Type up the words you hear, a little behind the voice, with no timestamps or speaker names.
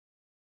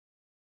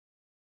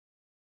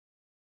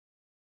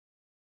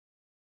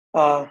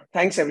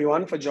Thanks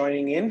everyone for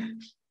joining in.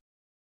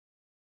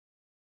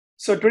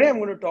 So today I'm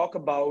going to talk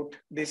about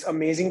this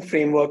amazing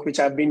framework which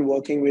I've been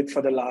working with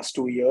for the last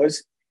 2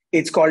 years.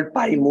 It's called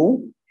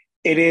Pymoo.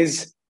 It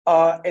is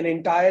an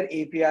entire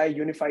API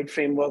unified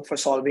framework for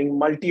solving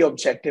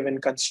multi-objective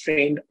and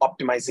constrained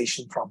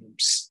optimization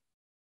problems.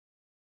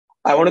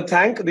 I want to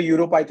thank the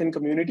EuroPython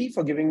community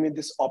for giving me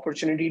this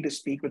opportunity to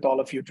speak with all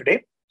of you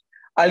today.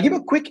 I'll give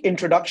a quick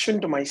introduction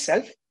to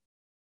myself.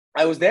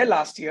 I was there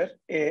last year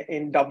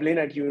in Dublin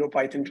at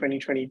EuroPython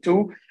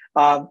 2022.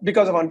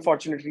 Because of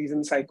unfortunate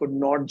reasons, I could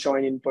not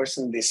join in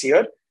person this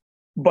year.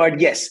 But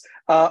yes,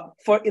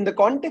 in the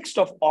context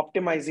of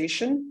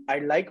optimization,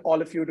 I'd like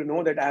all of you to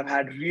know that I've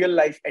had real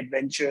life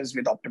adventures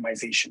with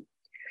optimization.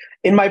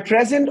 In my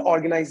present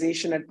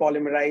organization at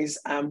Polymerize,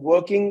 I'm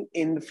working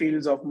in the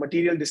fields of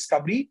material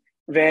discovery,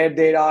 where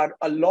there are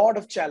a lot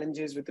of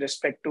challenges with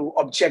respect to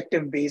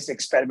objective-based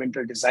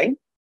experimental design.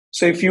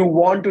 So if you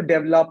want to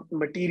develop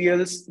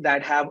materials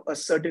that have a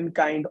certain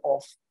kind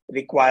of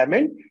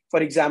requirement,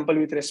 for example,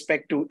 with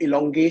respect to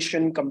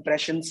elongation,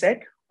 compression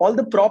set, all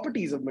the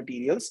properties of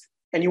materials,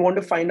 and you want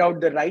to find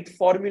out the right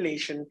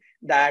formulation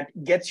that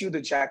gets you the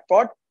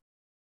jackpot,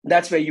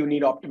 that's where you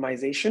need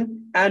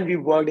optimization. And we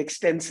worked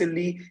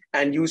extensively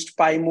and used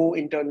Pymoo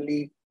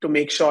internally to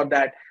make sure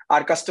that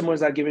our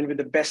customers are given with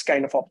the best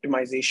kind of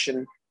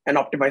optimization and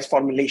optimized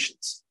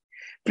formulations.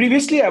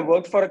 Previously, I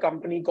worked for a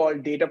company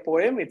called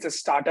DataPoem. It's a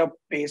startup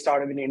based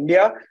out of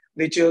India,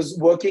 which is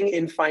working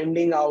in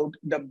finding out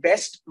the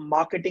best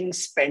marketing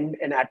spend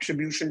and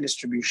attribution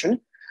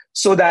distribution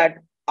so that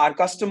our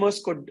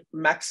customers could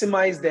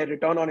maximize their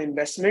return on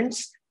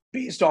investments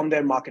based on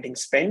their marketing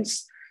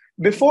spends.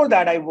 Before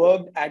that, I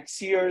worked at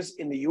Sears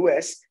in the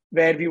US,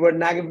 where we were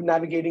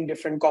navigating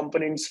different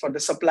components for the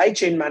supply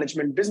chain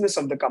management business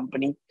of the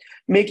company,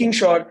 making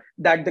sure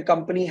that the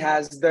company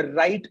has the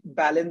right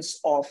balance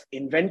of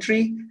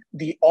inventory,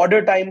 the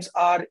order times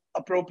are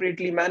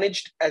appropriately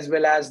managed, as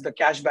well as the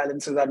cash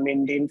balances are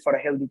maintained for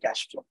a healthy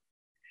cash flow.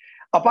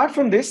 Apart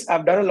from this,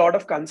 I've done a lot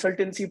of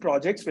consultancy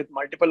projects with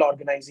multiple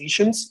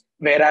organizations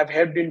where I've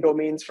helped in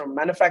domains from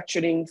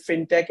manufacturing,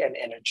 fintech, and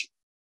energy.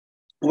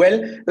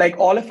 Well, like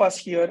all of us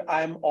here,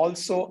 I'm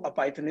also a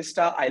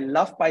Pythonista. I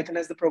love Python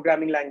as the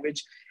programming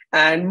language.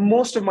 And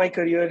most of my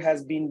career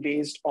has been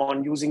based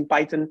on using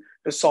Python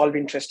to solve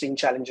interesting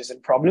challenges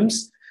and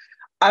problems.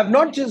 I've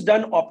not just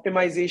done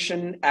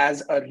optimization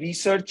as a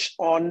research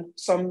on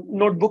some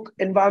notebook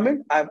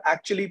environment. I've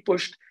actually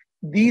pushed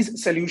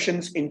these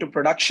solutions into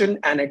production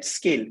and at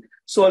scale.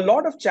 So a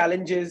lot of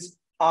challenges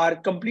are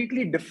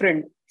completely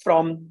different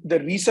from the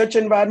research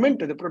environment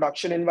to the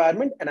production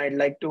environment. And I'd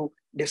like to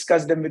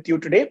discuss them with you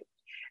today.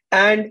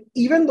 And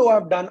even though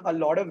I've done a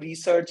lot of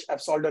research,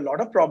 I've solved a lot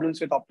of problems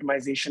with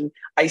optimization,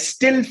 I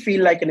still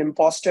feel like an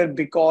imposter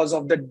because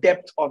of the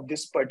depth of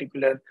this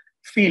particular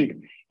field.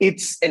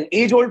 It's an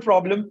age-old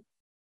problem,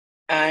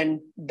 and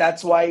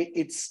that's why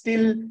it's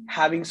still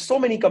having so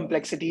many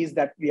complexities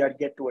that we are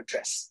yet to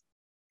address.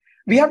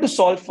 We have to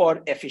solve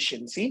for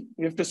efficiency.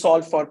 We have to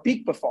solve for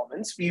peak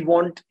performance. We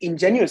want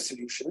ingenious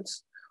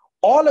solutions.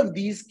 All of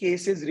these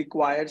cases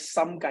require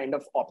some kind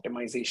of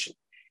optimization.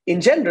 In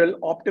general,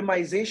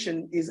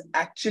 optimization is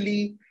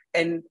actually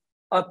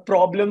a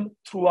problem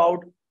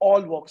throughout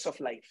all walks of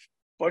life,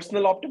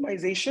 personal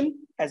optimization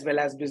as well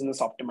as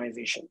business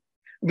optimization.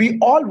 We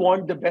all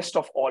want the best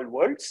of all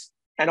worlds,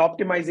 and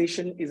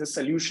optimization is a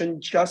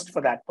solution just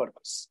for that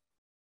purpose.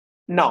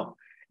 Now,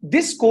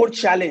 this core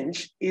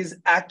challenge is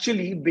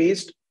actually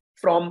based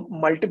from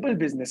multiple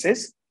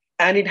businesses,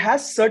 and it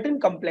has certain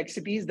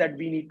complexities that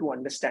we need to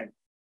understand.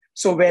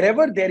 So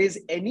wherever there is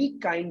any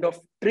kind of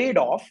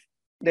trade-off,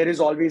 there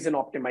is always an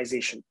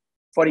optimization.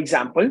 For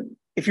example,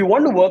 if you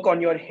want to work on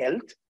your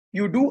health,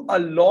 you do a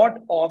lot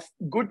of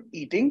good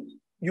eating,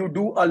 you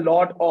do a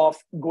lot of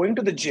going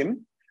to the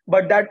gym,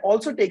 but that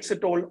also takes a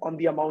toll on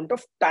the amount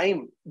of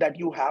time that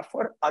you have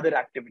for other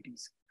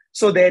activities.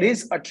 So there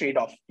is a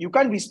trade-off. You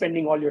can't be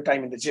spending all your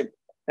time in the gym,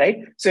 right?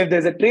 So if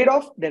there's a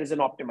trade-off, there is an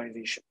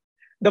optimization.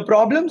 The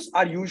problems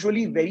are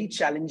usually very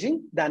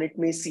challenging than it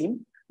may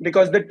seem,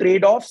 because the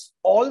trade-offs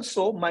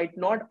also might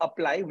not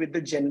apply with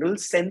the general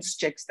sense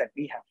checks that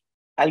we have.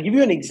 I'll give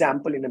you an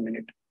example in a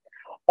minute.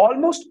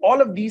 Almost all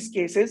of these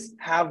cases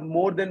have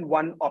more than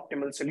one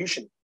optimal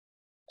solution.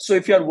 So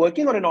if you're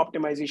working on an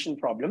optimization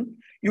problem,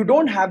 you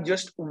don't have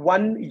just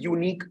one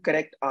unique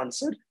correct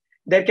answer.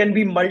 There can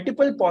be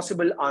multiple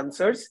possible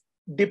answers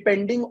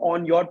depending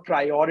on your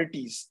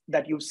priorities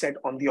that you've set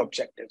on the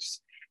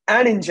objectives.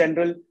 And in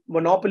general,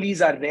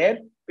 monopolies are rare,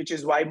 which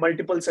is why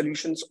multiple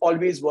solutions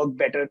always work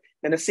better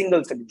than a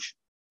single solution.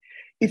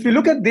 If you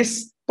look at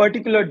this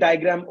particular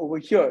diagram over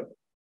here,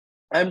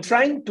 I'm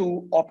trying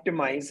to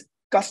optimize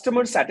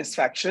customer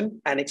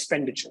satisfaction and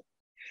expenditure.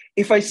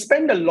 If I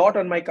spend a lot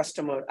on my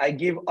customer, I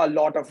give a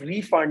lot of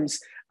refunds,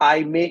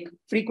 I make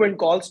frequent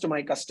calls to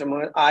my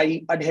customer,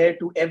 I adhere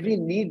to every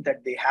need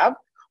that they have,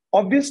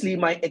 obviously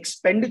my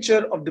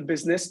expenditure of the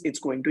business is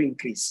going to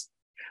increase.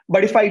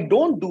 But if I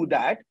don't do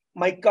that,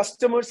 my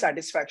customer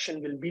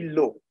satisfaction will be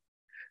low.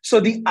 So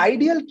the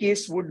ideal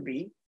case would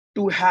be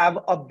to have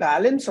a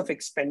balance of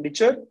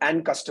expenditure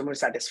and customer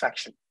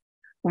satisfaction,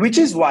 which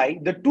is why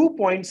the 2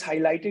 points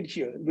highlighted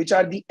here, which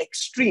are the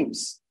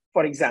extremes.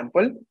 For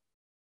example,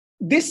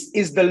 this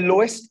is the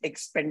lowest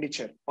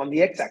expenditure on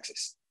the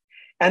x-axis,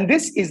 and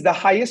this is the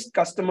highest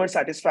customer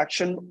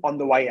satisfaction on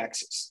the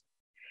y-axis.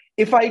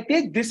 If I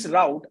take this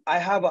route, I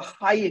have a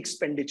high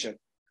expenditure.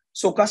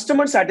 So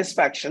customer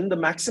satisfaction, the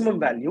maximum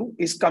value,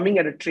 is coming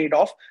at a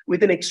trade-off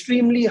with an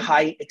extremely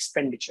high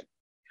expenditure.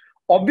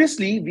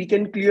 Obviously, we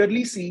can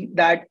clearly see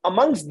that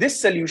amongst this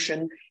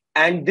solution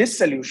and this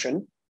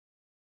solution,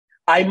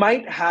 I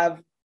might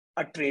have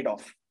a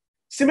trade-off.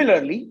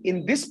 Similarly,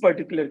 in this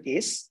particular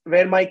case,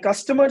 where my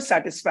customer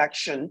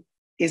satisfaction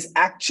is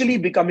actually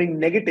becoming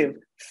negative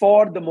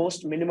for the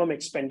most minimum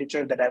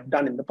expenditure that I've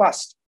done in the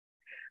past.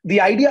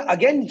 The idea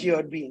again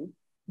here being,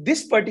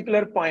 this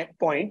particular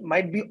point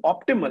might be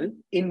optimal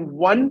in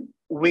one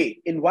way,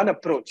 in one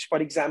approach, for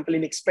example,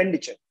 in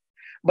expenditure.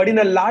 But in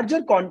a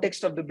larger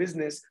context of the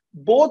business,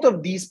 both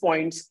of these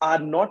points are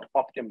not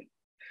optimal.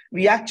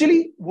 We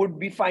actually would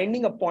be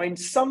finding a point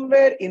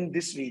somewhere in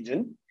this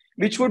region,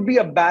 which would be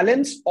a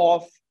balance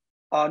of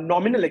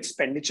nominal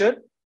expenditure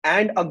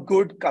and a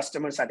good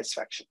customer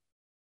satisfaction.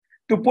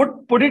 To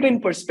put it in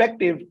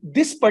perspective,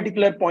 this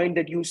particular point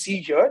that you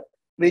see here,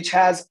 which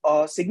has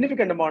a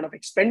significant amount of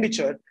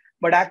expenditure,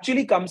 but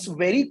actually comes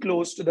very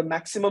close to the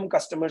maximum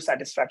customer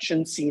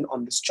satisfaction seen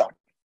on this chart.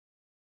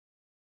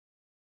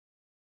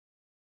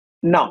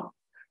 Now,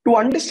 to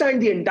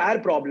understand the entire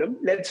problem,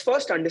 let's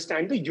first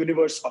understand the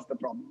universe of the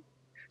problem.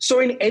 So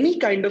in any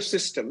kind of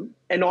system,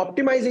 an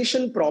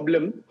optimization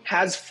problem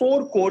has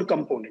 4 core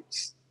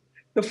components.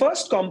 The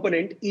first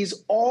component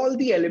is all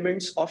the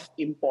elements of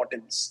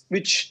importance,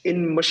 which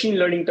in machine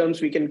learning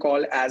terms we can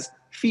call as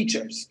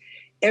features.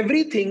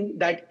 Everything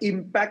that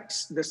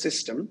impacts the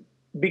system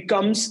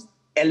becomes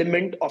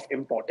element of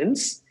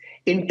importance.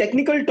 In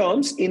technical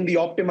terms, in the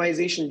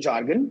optimization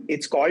jargon,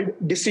 it's called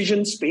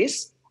decision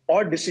space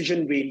or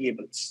decision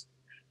variables.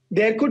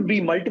 There could be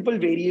multiple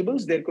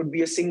variables, there could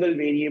be a single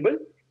variable,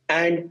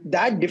 and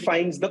that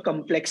defines the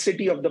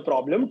complexity of the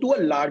problem to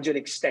a larger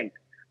extent.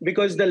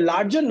 Because the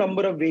larger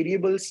number of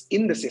variables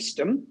in the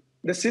system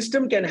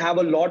can have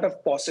a lot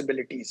of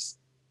possibilities.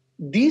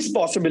 These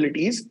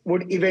possibilities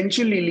would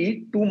eventually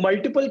lead to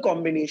multiple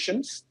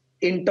combinations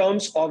in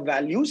terms of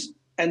values,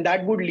 and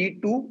that would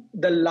lead to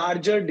the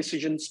larger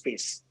decision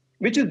space,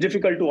 which is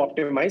difficult to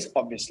optimize,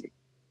 obviously.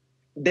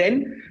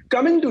 Then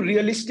coming to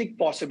realistic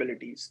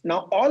possibilities.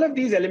 Now, all of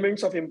these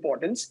elements of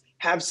importance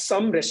have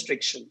some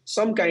restriction,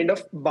 some kind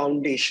of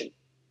foundation.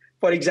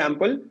 For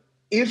example,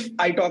 if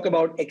I talk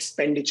about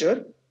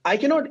expenditure, I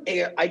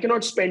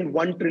cannot spend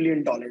 $1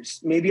 trillion.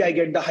 Maybe I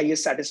get the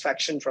highest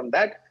satisfaction from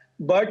that,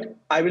 but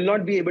I will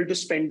not be able to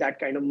spend that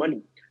kind of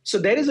money. So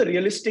there is a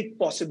realistic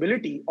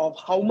possibility of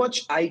how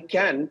much I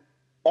can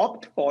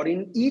opt for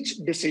in each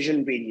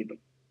decision variable.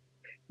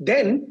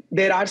 Then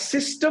there are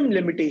system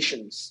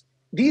limitations.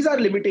 These are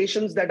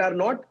limitations that are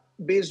not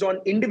based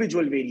on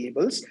individual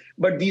variables,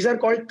 but these are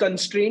called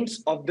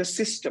constraints of the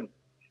system,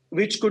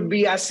 which could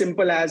be as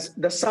simple as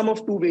the sum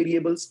of 2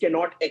 variables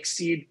cannot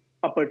exceed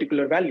a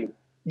particular value.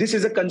 This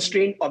is a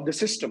constraint of the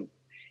system.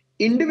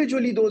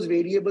 Individually, those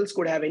variables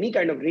could have any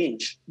kind of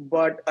range,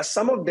 but a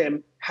sum of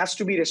them has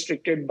to be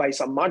restricted by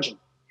some margin.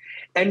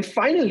 And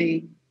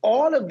finally,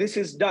 all of this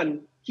is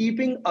done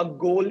keeping a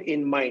goal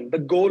in mind, the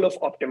goal of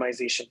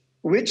optimization,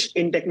 which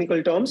in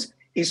technical terms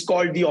is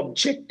called the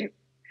objective.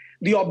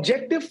 The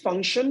objective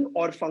function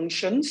or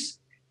functions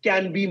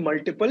can be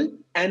multiple,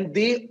 and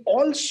they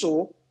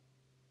also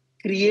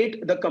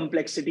create the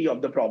complexity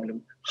of the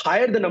problem.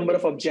 Higher the number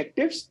of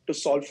objectives to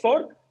solve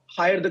for,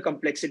 higher the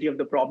complexity of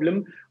the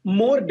problem,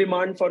 more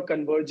demand for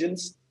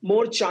convergence,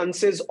 more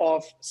chances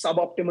of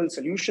suboptimal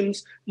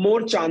solutions,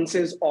 more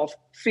chances of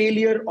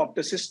failure of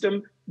the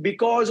system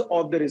because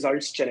of the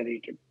results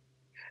generated.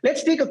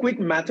 Let's take a quick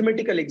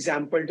mathematical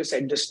example to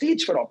set the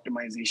stage for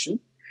optimization.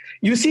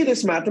 You see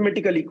this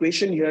mathematical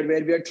equation here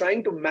where we are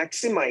trying to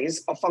maximize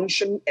a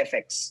function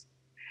fx.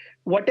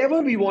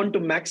 Whatever we want to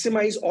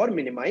maximize or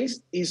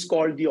minimize is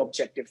called the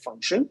objective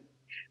function.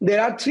 There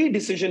are 3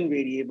 decision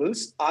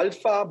variables,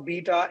 alpha,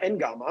 beta, and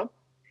gamma.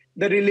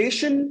 The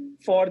relation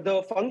for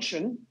the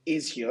function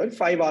is here,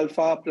 5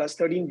 alpha plus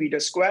 13 beta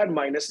squared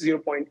minus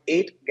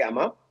 0.8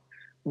 gamma,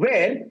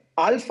 where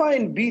alpha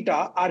and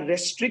beta are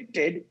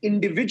restricted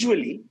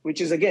individually, which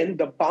is again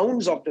the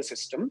bounds of the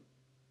system,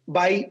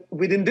 by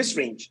within this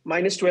range,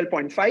 minus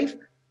 12.5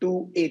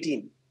 to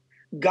 18.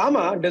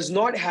 Gamma does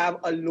not have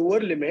a lower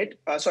limit,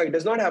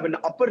 does not have an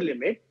upper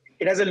limit.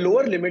 It has a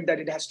lower limit that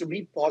it has to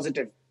be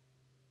positive.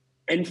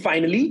 And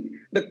finally,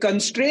 the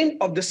constraint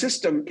of the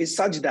system is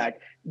such that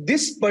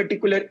this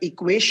particular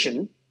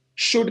equation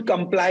should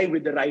comply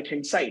with the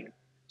right-hand side.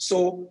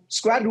 So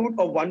square root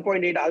of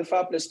 1.8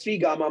 alpha plus 3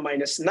 gamma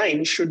minus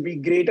 9 should be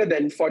greater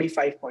than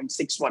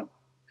 45.61.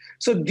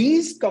 So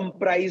these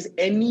comprise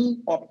any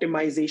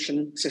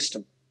optimization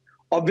system.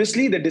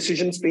 Obviously, the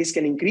decision space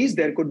can increase.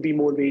 There could be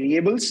more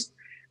variables.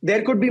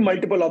 There could be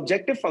multiple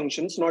objective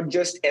functions, not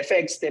just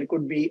fx. There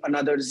could be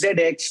another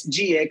zx,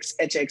 gx,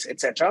 hx,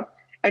 etc.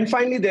 And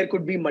finally, there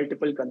could be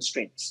multiple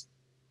constraints.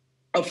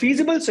 A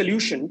feasible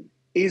solution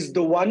is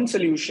the one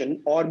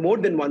solution or more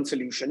than one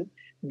solution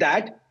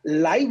that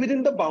lie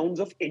within the bounds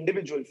of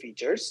individual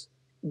features,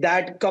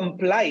 that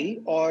comply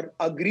or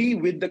agree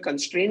with the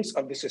constraints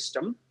of the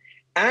system,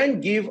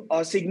 and give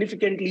a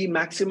significantly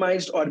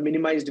maximized or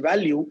minimized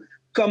value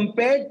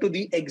compared to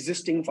the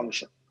existing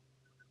function.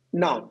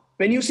 Now,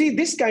 when you see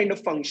this kind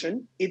of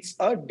function, it's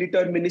a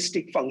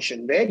deterministic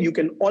function where you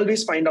can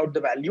always find out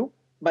the value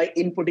by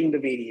inputting the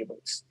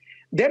variables.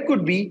 There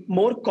could be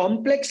more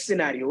complex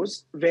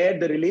scenarios where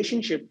the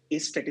relationship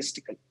is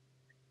statistical.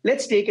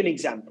 Let's take an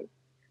example.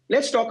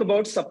 Let's talk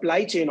about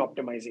supply chain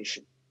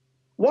optimization.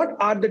 What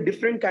are the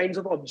different kinds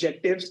of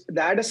objectives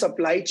that a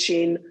supply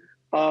chain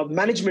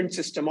management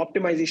system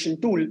optimization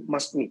tool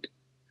must meet?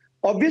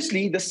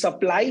 Obviously, the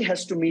supply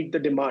has to meet the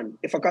demand.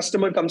 If a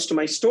customer comes to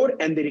my store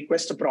and they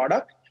request a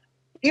product,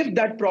 if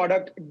that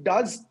product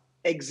does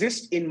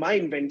exist in my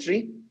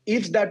inventory,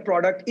 if that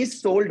product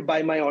is sold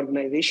by my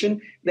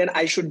organization, then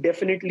I should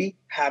definitely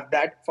have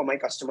that for my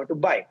customer to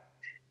buy.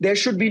 There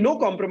should be no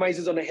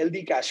compromises on a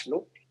healthy cash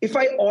flow. If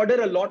I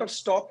order a lot of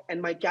stock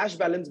and my cash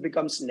balance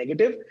becomes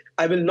negative,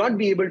 I will not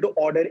be able to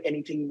order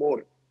anything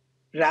more.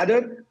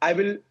 Rather, I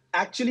will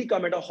actually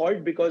come at a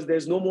halt because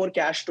there's no more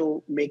cash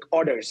to make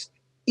orders.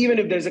 Even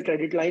if there's a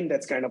credit line,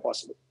 that's kind of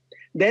possible.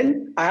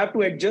 Then I have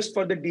to adjust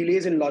for the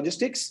delays in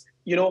logistics.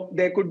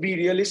 There could be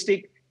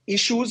realistic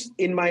issues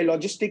in my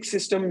logistics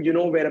system,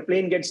 where a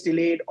plane gets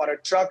delayed or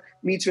a truck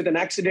meets with an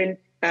accident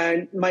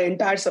and my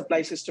entire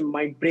supply system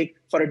might break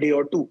for a day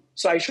or two.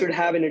 So I should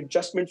have an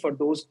adjustment for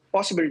those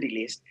possible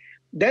delays.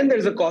 Then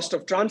there's the cost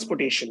of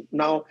transportation.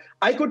 Now,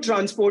 I could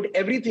transport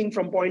everything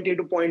from point A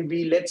to point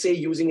B, let's say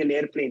using an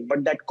airplane,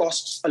 but that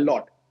costs a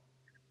lot.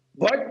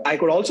 But I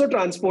could also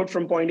transport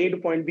from point A to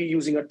point B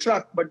using a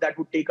truck, but that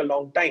would take a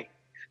long time.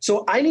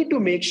 So I need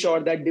to make sure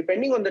that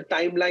depending on the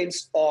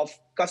timelines of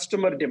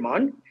customer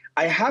demand,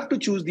 I have to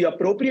choose the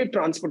appropriate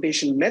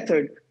transportation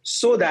method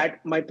so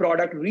that my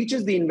product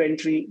reaches the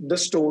inventory, the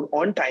store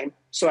on time,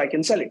 so I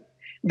can sell it.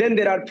 Then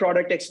there are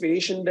product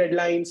expiration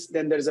deadlines.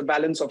 Then there's a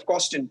balance of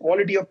cost and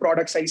quality of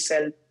products I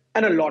sell,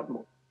 and a lot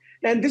more.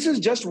 And this is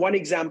just one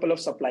example of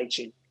supply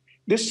chain.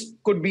 This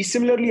could be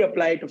similarly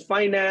applied to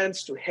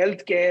finance, to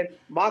healthcare,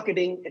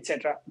 marketing,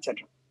 etc.,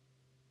 etc.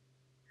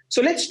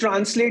 So let's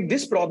translate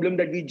this problem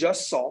that we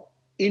just saw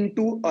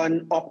into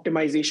an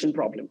optimization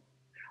problem.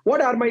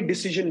 What are my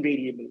decision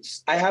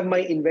variables? I have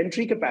my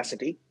inventory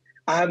capacity,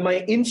 I have my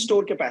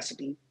in-store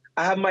capacity,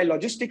 I have my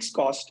logistics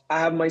cost, I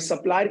have my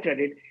supplier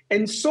credit,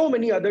 and so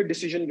many other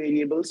decision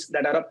variables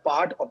that are a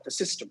part of the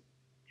system.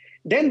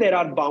 Then there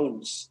are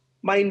bounds.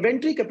 My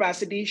inventory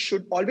capacity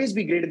should always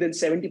be greater than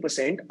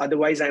 70%,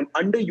 otherwise I'm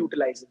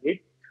underutilizing it.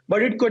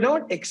 But it could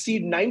not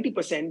exceed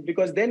 90%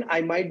 because then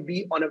I might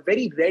be on a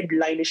very red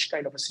line-ish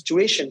kind of a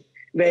situation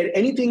where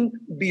anything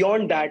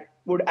beyond that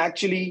would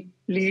actually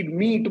lead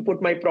me to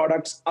put my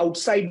products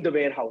outside the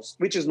warehouse,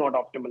 which is not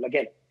optimal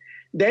again.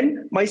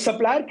 Then my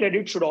supplier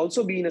credit should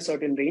also be in a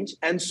certain range,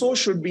 and so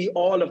should be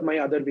all of my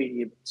other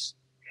variables.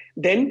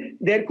 Then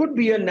there could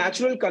be a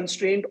natural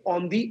constraint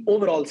on the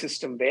overall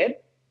system where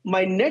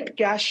my net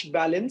cash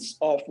balance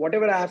of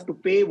whatever I have to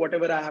pay,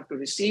 whatever I have to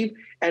receive,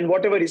 and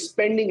whatever is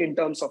spending in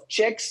terms of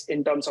checks,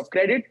 in terms of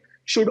credit,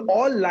 should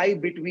all lie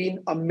between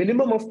a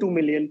minimum of 2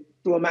 million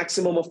to a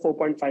maximum of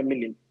 4.5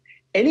 million.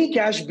 Any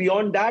cash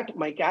beyond that,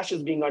 my cash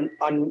is being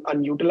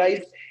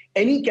unutilized.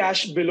 Any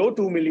cash below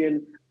 2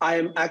 million, I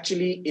am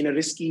actually in a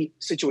risky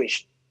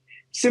situation.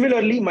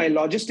 Similarly, my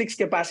logistics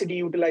capacity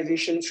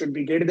utilization should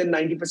be greater than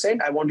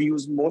 90%. I want to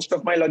use most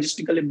of my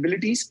logistical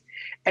abilities.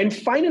 And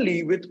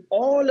finally, with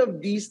all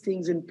of these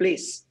things in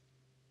place,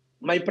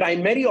 my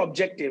primary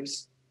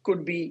objectives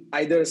could be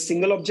either a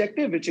single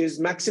objective, which is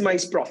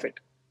maximize profit,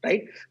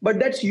 right? But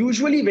that's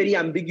usually very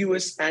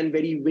ambiguous and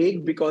very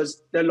vague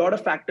because there are a lot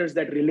of factors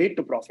that relate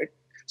to profit.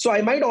 So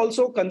I might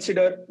also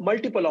consider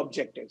multiple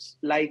objectives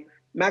like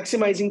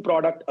maximizing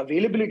product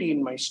availability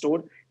in my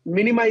store,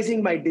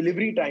 minimizing my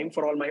delivery time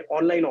for all my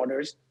online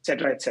orders,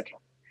 etc., etc.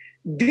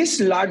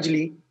 This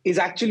largely is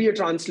actually a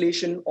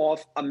translation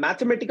of a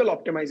mathematical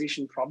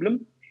optimization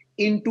problem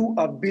into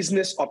a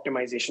business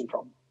optimization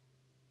problem.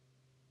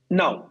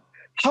 Now,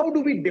 how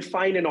do we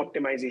define an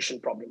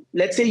optimization problem?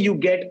 Let's say you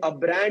get a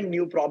brand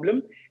new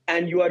problem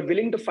and you are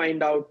willing to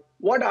find out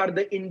what are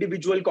the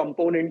individual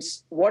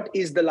components, what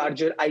is the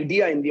larger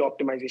idea in the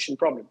optimization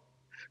problem.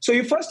 So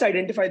you first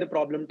identify the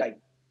problem type.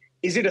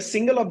 Is it a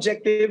single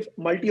objective,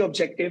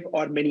 multi-objective,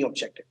 or many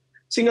objective?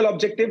 Single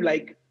objective,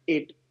 like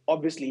it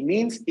obviously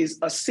means, is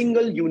a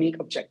single unique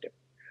objective.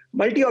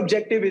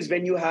 Multi-objective is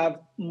when you have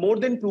more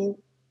than two,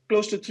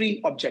 close to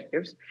three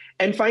objectives.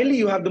 And finally,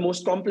 you have the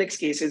most complex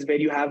cases where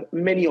you have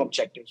many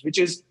objectives, which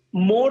is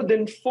more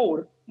than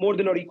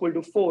or equal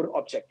to four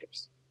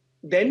objectives.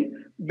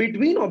 Then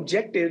between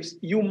objectives,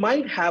 you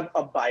might have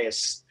a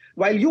bias.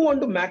 While you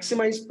want to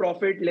maximize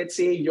profit, let's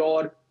say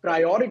your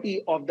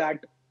priority of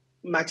that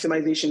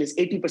maximization is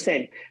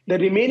 80%, the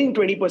remaining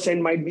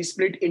 20% might be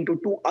split into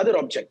two other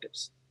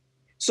objectives.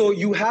 So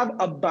you have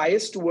a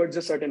bias towards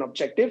a certain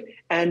objective,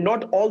 and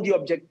not all the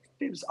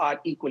objectives are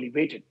equally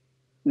weighted.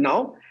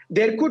 Now,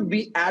 there could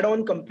be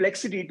add-on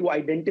complexity to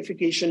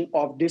identification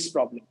of this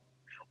problem.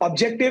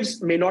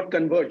 Objectives may not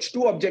converge.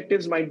 Two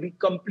objectives might be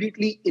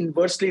completely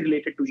inversely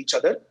related to each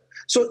other.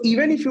 So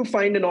even if you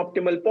find an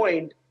optimal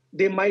point,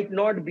 they might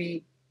not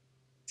be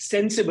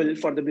sensible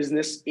for the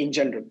business in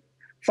general.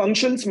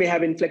 Functions may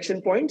have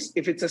inflection points.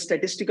 If it's a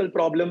statistical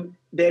problem,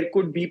 there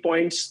could be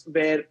points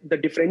where the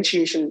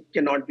differentiation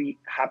cannot be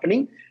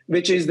happening,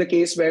 which is the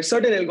case where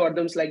certain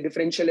algorithms like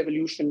differential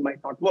evolution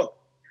might not work.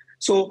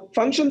 So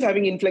functions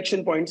having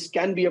inflection points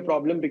can be a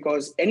problem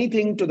because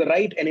anything to the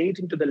right and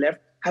anything to the left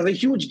has a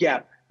huge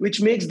gap,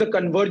 which makes the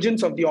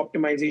convergence of the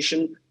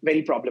optimization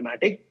very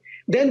problematic.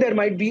 Then there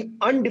might be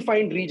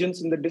undefined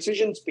regions in the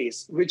decision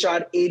space, which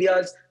are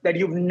areas that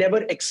you've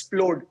never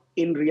explored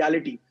in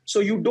reality.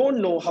 So you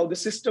don't know how the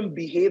system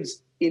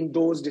behaves in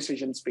those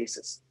decision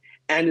spaces.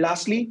 And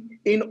lastly,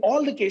 in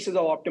all the cases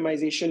of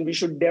optimization, we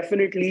should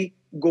definitely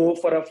go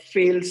for a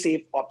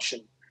fail-safe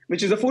option,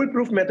 which is a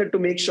foolproof method to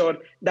make sure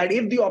that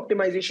if the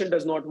optimization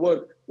does not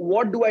work,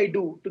 what do I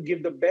do to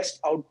give the best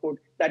output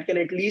that can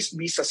at least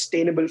be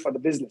sustainable for the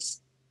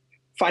business?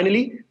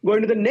 Finally,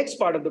 going to the next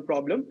part of the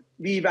problem,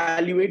 we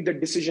evaluate the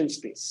decision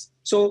space.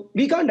 So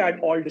we can't add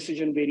all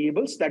decision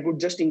variables. That would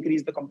just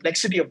increase the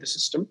complexity of the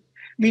system.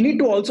 We need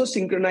to also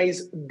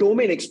synchronize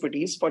domain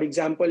expertise. For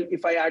example,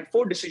 if I add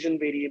 4 decision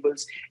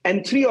variables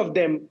and 3 of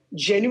them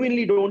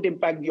genuinely don't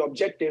impact the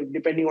objective,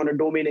 depending on a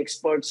domain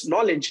expert's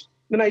knowledge,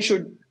 then I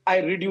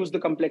reduce the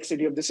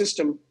complexity of the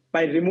system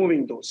by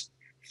removing those.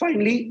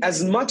 Finally,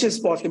 as much as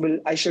possible,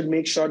 I should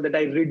make sure that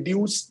I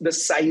reduce the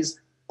size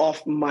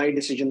of my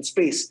decision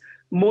space.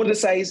 More the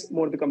size,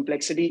 more the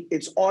complexity.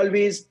 It's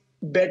always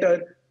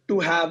better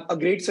to have a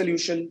great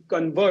solution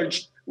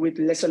converged with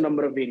lesser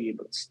number of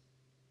variables.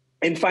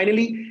 And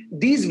finally,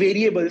 these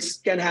variables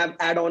can have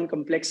add-on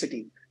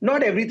complexity.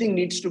 Not everything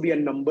needs to be a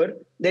number.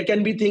 There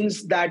can be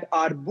things that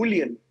are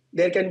Boolean.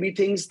 There can be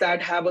things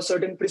that have a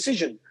certain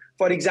precision.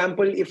 For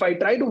example, if I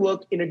try to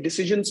work in a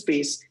decision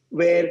space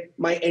where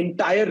my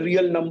entire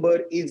real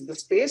number is the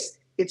space,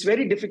 it's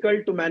very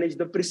difficult to manage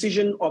the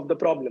precision of the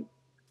problem.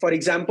 For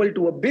example,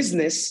 to a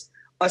business,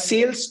 a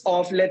sales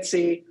of, let's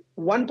say,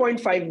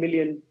 1.5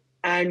 million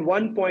and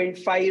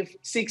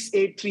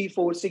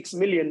 1.568346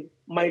 million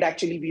might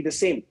actually be the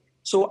same.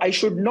 So I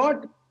should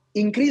not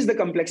increase the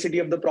complexity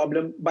of the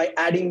problem by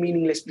adding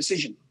meaningless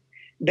precision.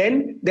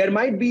 Then there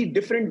might be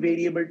different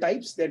variable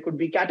types. There could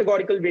be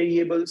categorical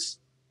variables,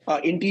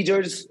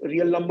 integers,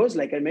 real numbers,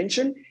 like I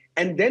mentioned.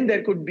 And then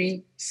there could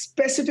be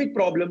specific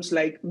problems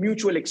like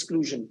mutual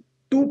exclusion.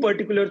 Two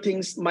particular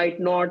things might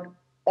not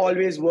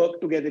always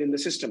work together in the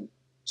system.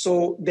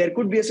 So there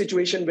could be a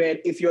situation where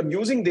if you're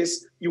using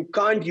this, you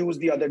can't use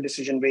the other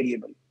decision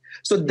variable.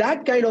 So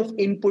that kind of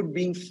input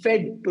being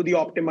fed to the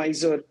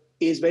optimizer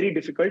is very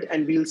difficult,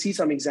 and we'll see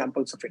some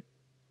examples of it.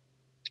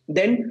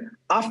 Then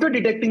after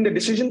detecting the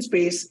decision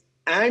space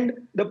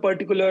and the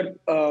particular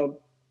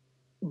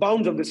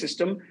bounds of the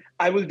system,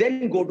 I will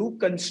then go to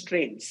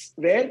constraints,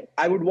 where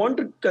I would want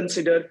to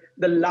consider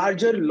the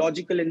larger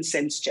logical and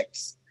sense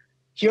checks.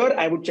 Here,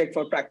 I would check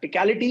for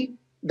practicality,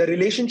 the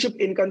relationship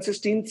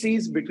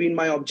inconsistencies between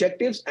my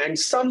objectives and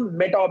some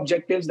meta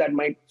objectives that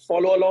might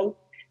follow along.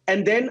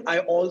 And then I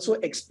also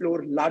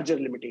explore larger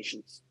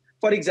limitations.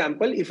 For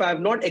example, if I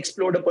have not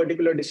explored a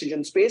particular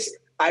decision space,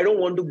 I don't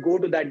want to go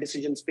to that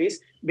decision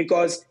space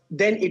because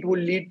then it will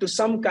lead to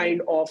some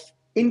kind of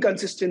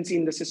inconsistency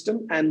in the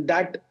system, and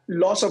that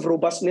loss of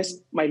robustness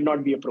might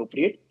not be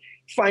appropriate.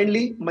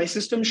 Finally, my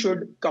system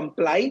should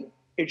comply.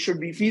 It should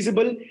be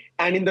feasible.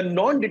 And in the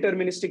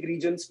non-deterministic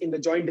regions in the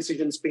joint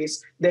decision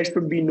space, there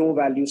should be no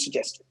value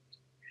suggested.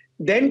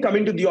 Then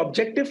coming to the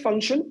objective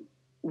function,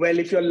 well,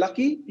 if you're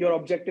lucky, your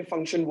objective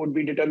function would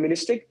be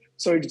deterministic.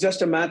 So it's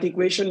just a math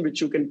equation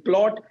which you can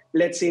plot,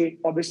 let's say,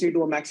 obviously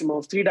to a maximum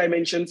of 3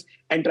 dimensions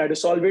and try to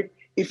solve it.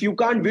 If you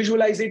can't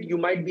visualize it, you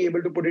might be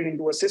able to put it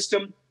into a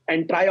system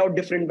and try out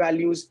different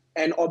values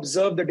and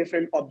observe the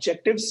different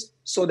objectives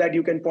so that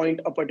you can point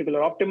a particular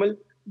optimal.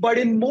 But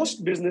in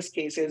most business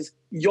cases,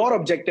 your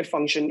objective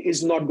function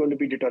is not going to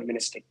be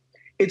deterministic.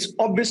 It's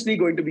obviously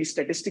going to be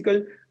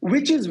statistical,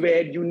 which is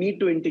where you need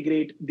to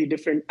integrate the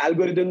different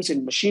algorithms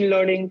in machine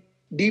learning,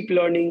 deep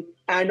learning,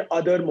 and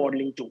other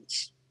modeling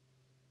tools.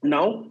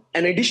 Now,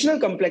 an additional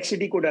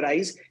complexity could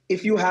arise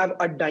if you have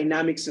a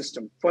dynamic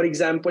system. For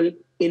example,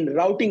 in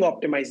routing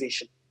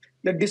optimization,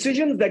 the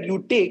decisions that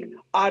you take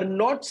are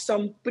not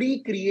some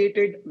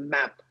pre-created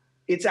map.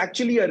 It's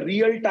actually a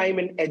real-time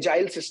and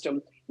agile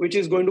system which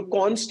is going to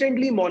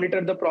constantly monitor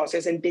the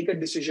process and take a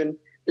decision,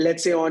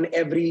 let's say on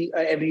every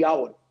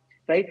hour,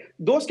 right?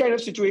 Those kind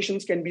of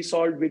situations can be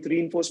solved with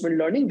reinforcement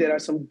learning. There are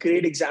some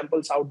great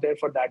examples out there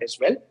for that as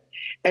well.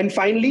 And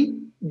finally,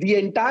 the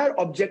entire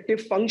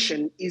objective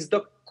function is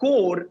the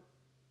core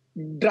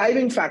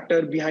driving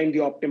factor behind the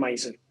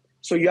optimizer.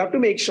 So you have to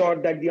make sure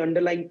that the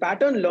underlying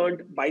pattern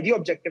learned by the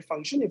objective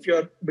function, if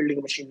you're building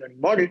a machine learning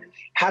model,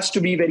 has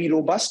to be very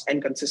robust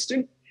and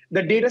consistent.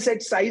 The data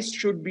set size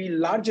should be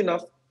large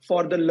enough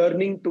for the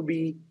learning to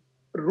be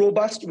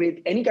robust with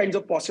any kinds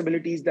of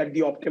possibilities that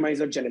the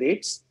optimizer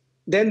generates.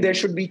 Then there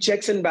should be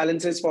checks and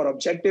balances for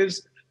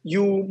objectives.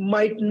 You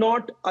might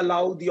not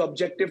allow the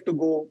objective to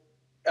go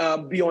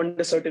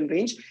beyond a certain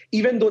range,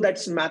 even though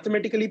that's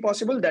mathematically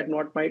possible, that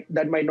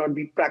might not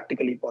be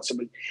practically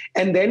possible.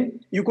 And then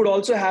you could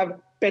also have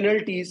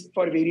penalties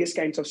for various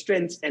kinds of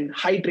strengths and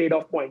high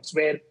trade-off points,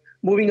 where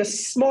moving a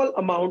small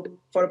amount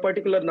for a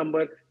particular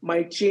number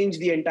might change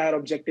the entire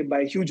objective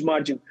by a huge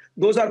margin.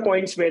 Those are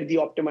points where the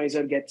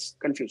optimizer gets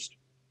confused.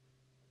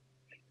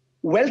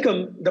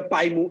 Welcome the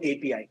Pymoo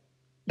API.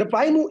 The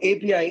Pymoo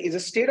API is a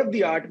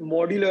state-of-the-art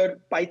modular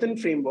Python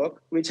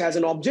framework which has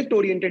an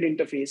object-oriented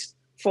interface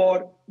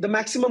for the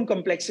maximum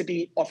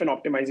complexity of an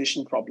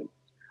optimization problem,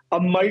 a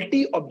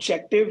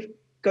multi-objective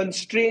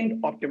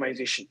constrained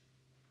optimization.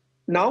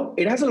 Now,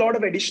 it has a lot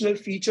of additional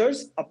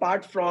features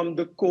apart from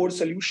the core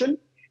solution,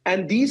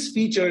 and these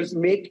features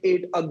make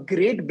it a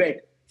great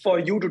bet for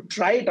you to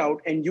try it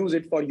out and use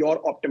it for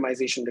your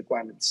optimization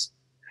requirements.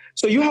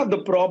 So you have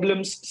the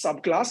problems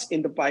subclass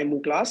in the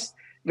Pymoo class,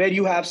 where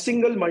you have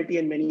single, multi,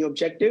 and many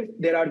objective.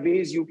 There are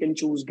ways you can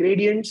choose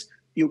gradients.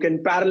 You can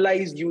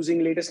parallelize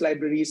using latest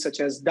libraries such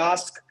as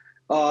Dask.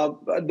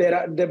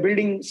 They're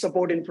building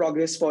support in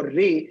progress for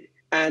Ray,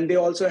 and they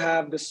also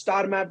have the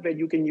star map where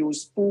you can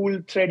use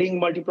pool,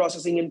 threading,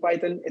 multiprocessing in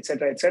Python,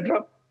 etc.,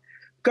 etc.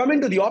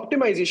 Coming to the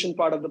optimization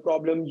part of the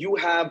problem, you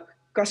have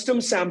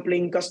custom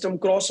sampling, custom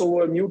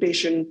crossover,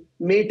 mutation,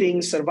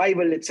 mating,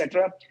 survival,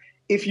 etc.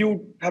 If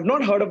you have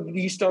not heard of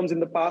these terms in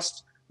the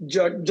past,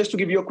 just to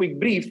give you a quick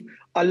brief,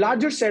 a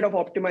larger set of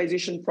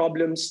optimization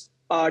problems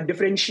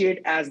differentiate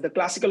as the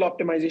classical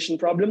optimization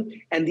problem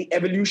and the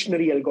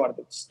evolutionary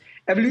algorithms.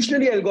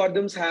 Evolutionary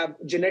algorithms have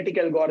genetic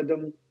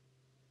algorithm,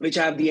 which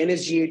have the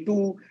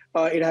NSGA2,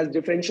 it has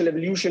differential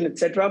evolution,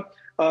 etc.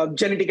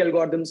 Genetic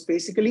algorithms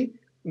basically,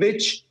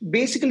 which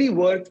basically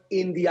work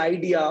in the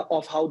idea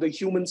of how the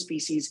human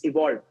species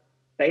evolved,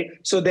 right?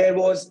 So there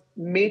was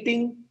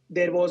mating,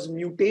 there was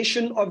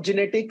mutation of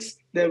genetics,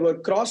 there were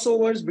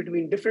crossovers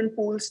between different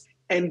pools,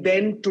 and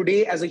then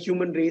today as a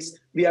human race,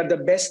 we are the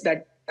best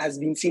that has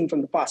been seen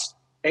from the past,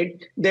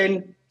 right?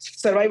 Then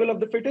survival of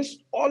the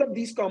fittest, all of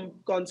these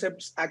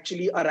concepts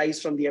actually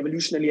arise from the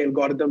evolutionary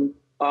algorithm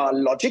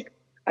logic,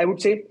 I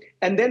would say.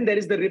 And then there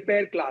is the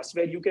repair class,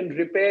 where you can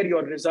repair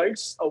your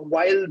results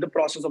while the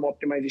process of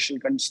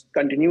optimization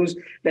continues.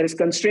 There is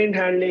constraint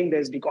handling,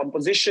 there's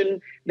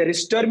decomposition, there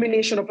is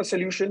termination of a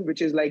solution,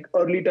 which is like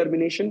early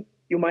termination.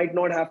 You might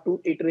not have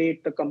to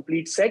iterate the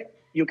complete set.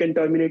 You can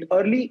terminate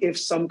early if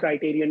some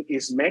criterion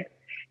is met.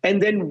 And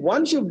then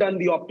once you've done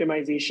the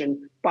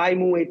optimization,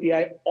 Pymoo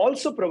API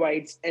also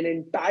provides an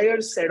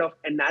entire set of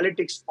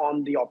analytics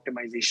on the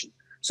optimization.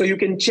 So you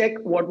can check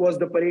what was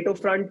the Pareto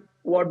front,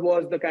 what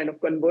was the kind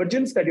of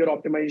convergence that your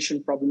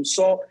optimization problem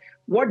saw,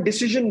 what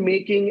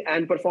decision-making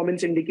and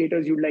performance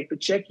indicators you'd like to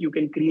check. You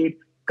can create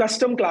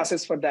custom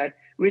classes for that,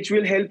 which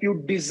will help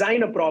you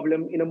design a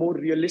problem in a more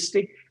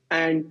realistic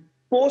and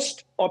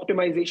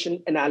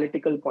post-optimization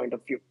analytical point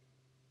of view.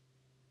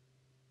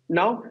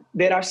 Now,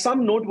 there are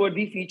some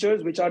noteworthy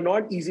features which are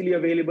not easily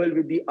available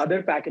with the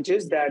other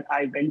packages that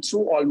I went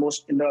through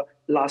almost in the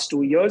last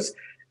 2 years.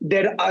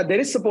 There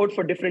is support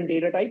for different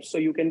data types, so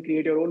you can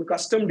create your own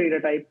custom data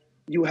type.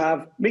 You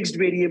have mixed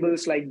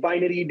variables like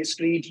binary,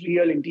 discrete,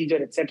 real,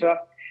 integer, etc.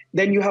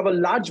 Then you have a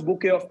large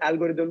bouquet of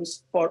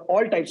algorithms for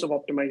all types of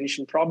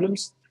optimization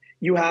problems.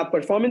 You have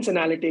performance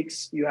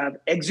analytics, you have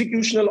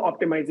executional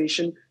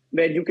optimization,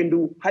 where you can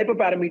do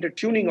hyperparameter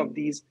tuning of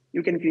these.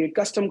 You can create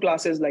custom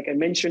classes, like I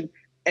mentioned.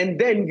 And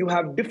then you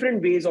have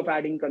different ways of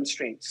adding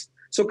constraints.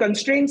 So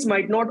constraints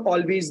might not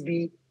always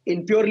be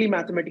in purely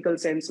mathematical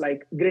sense,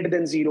 like greater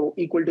than 0,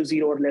 equal to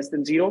 0, or less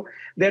than 0.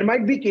 There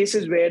might be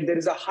cases where there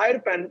is a higher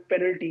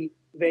penalty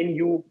when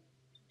you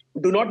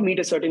do not meet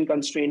a certain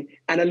constraint,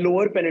 and a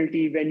lower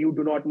penalty when you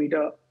do not meet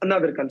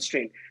another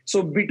constraint.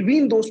 So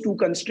between those two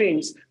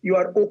constraints, you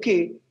are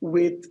okay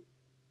with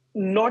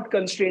not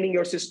constraining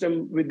your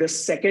system with the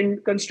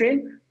second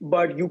constraint,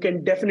 but you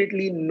can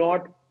definitely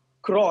not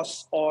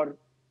cross or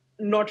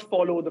not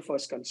follow the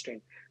first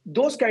constraint.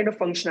 Those kind of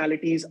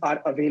functionalities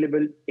are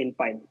available in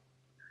Pymoo.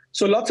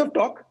 So lots of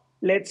talk.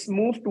 Let's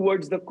move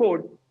towards the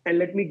code, and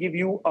let me give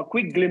you a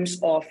quick glimpse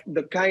of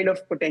the kind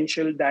of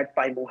potential that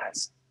Pymoo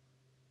has.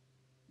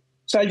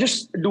 So I'll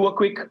just do a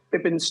quick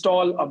pip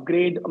install,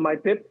 upgrade my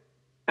pip,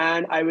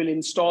 and I will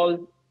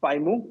install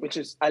Pymoo, which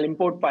is I'll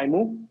import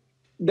Pymoo.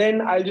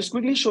 Then I'll just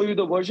quickly show you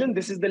the version.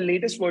 This is the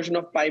latest version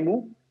of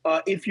Pymoo.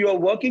 If you are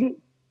working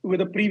with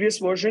a previous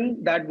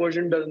version, that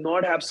version does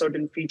not have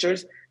certain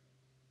features.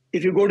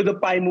 If you go to the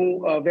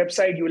Pymoo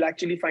website, you will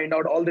actually find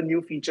out all the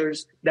new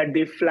features that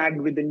they flagged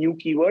with the new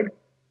keyword.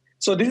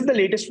 So this is the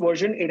latest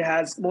version. It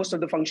has most of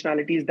the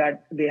functionalities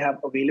that they have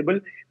available.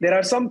 There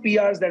are some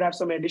PRs that have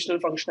some additional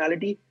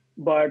functionality,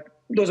 but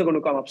those are going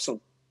to come up soon.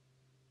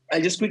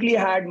 I'll just quickly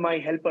add my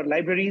helper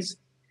libraries.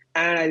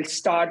 And I'll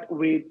start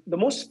with the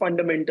most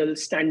fundamental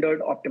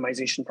standard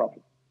optimization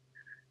problem.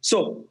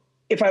 So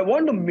if I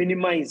want to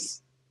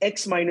minimize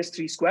x minus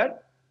 3 square,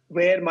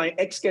 where my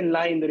x can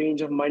lie in the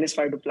range of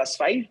 -5 to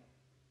 +5,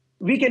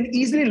 we can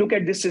easily look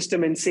at this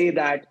system and say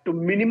that to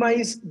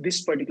minimize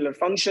this particular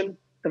function,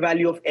 the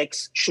value of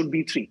x should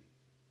be 3,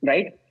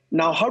 right?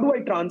 Now, how do I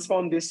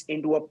transform this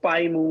into a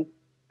Pymoo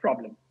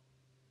problem?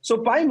 So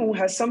Pymoo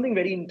has something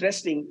very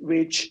interesting,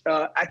 which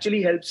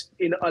actually helps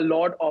in a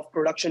lot of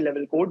production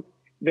level code,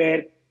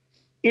 where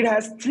it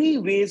has 3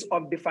 ways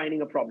of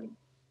defining a problem.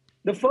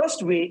 The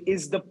first way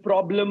is the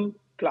problem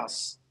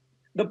class.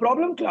 The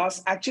problem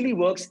class actually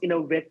works in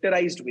a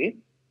vectorized way.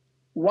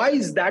 Why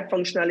is that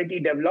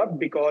functionality developed?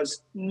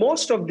 Because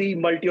most of the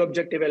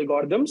multi-objective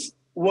algorithms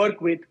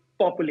work with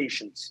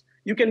populations.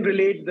 You can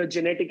relate the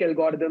genetic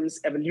algorithms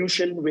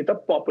evolution with a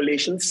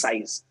population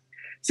size.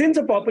 Since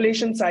a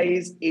population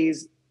size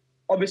is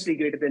obviously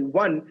greater than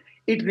 1,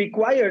 it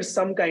requires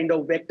some kind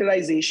of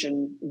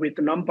vectorization with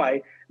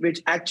NumPy,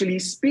 which actually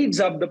speeds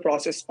up the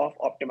process of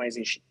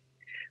optimization.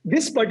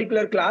 This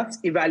particular class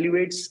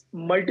evaluates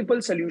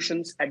multiple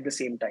solutions at the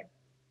same time.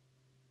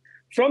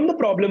 From the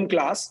problem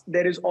class,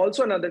 there is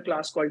also another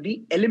class called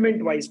the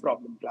element-wise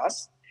problem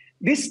class.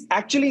 This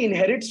actually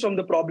inherits from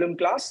the problem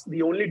class,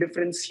 the only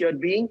difference here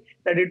being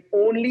that it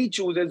only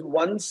chooses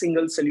one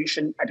single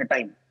solution at a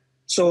time.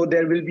 So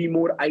there will be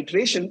more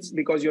iterations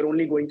because you're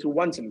only going through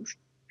one solution.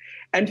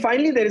 And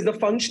finally, there is the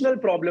functional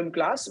problem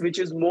class, which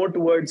is more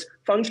towards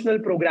functional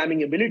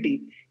programming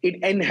ability.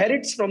 It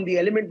inherits from the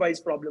element-wise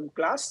problem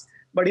class,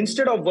 but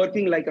instead of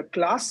working like a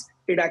class,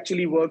 it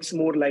actually works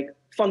more like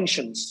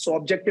functions. So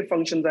objective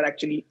functions are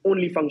actually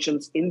only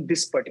functions in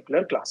this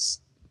particular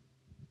class.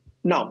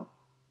 Now,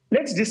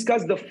 let's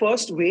discuss the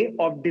first way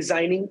of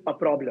designing a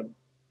problem.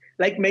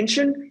 Like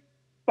mentioned,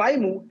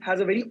 Pymoo has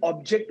a very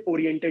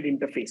object-oriented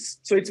interface.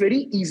 So it's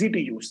very easy to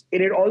use.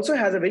 And it also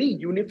has a very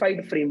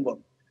unified framework.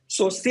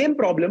 So same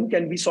problem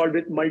can be solved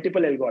with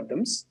multiple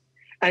algorithms.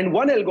 And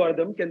one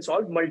algorithm can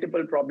solve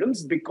multiple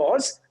problems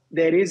because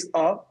there is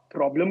a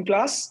problem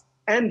class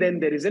and then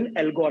there is an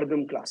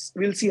algorithm class.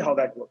 We'll see how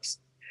that works.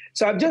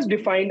 So I've just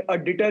defined a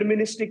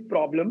deterministic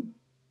problem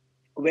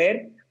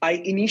where I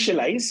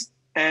initialize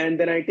and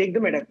then I take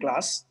them at a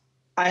class.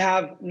 I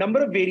have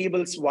number of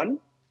variables 1,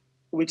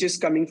 which is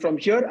coming from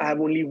here. I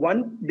have only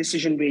one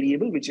decision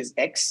variable, which is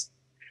x.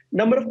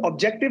 Number of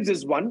objectives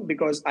is 1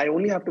 because I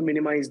only have to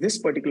minimize this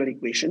particular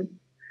equation.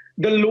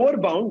 The lower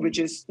bound, which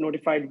is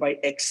notified by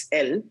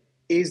xl,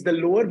 is the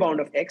lower bound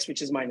of x,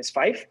 which is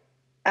 -5,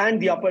 and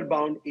the upper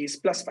bound is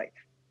 +5.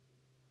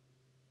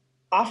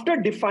 After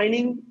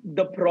defining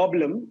the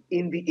problem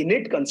in the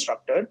init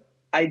constructor,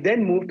 I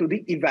then move to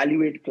the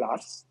evaluate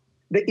class.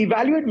 The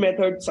evaluate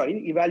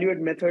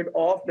method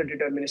of the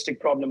deterministic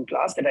problem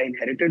class that I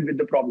inherited with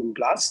the problem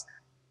class.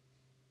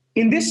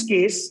 In this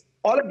case,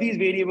 all of these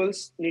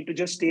variables need to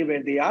just stay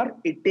where they are.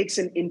 It takes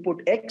an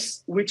input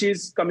x, which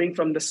is coming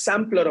from the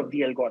sampler of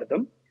the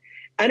algorithm,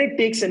 and it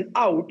takes an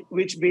out,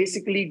 which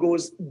basically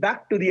goes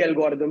back to the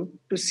algorithm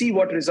to see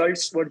what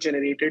results were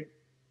generated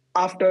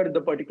after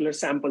the particular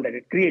sample that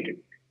it created.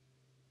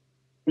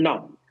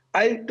 Now,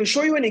 to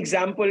show you an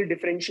example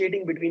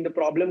differentiating between the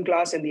problem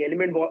class and the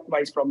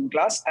element-wise problem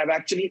class, I've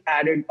actually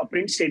added a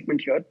print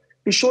statement here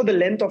to show the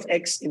length of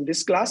x in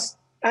this class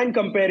and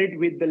compare it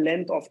with the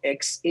length of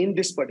x in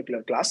this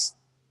particular class.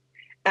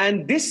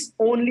 And this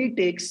only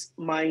takes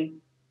my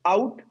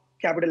out,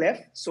 capital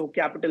F. So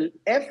capital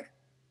F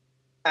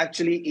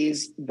actually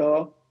is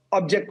the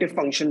objective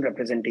function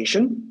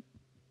representation.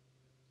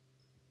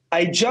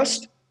 I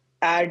just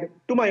add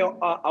to my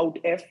out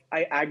f,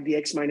 I add the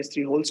x minus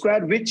 3 whole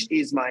square, which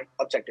is my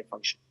objective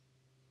function.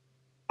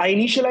 I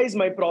initialize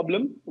my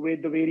problem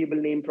with the variable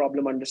name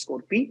problem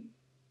underscore p.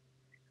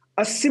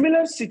 A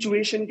similar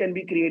situation can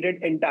be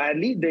created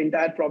entirely. The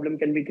entire problem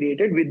can be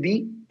created with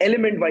the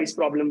element-wise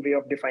problem way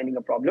of defining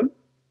a problem.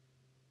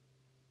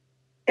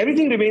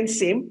 Everything remains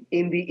same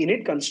in the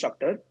init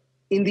constructor.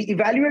 In the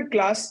evaluate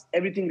class,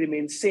 everything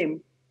remains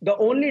same. The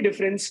only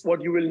difference,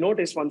 what you will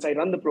notice once I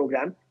run the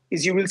program,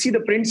 is you will see the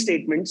print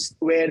statements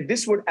where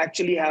this would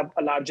actually have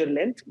a larger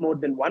length, more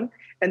than 1,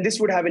 and this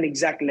would have an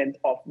exact length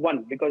of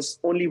 1 because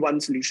only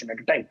one solution at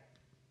a time.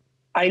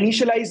 I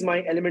initialize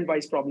my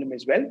element-wise problem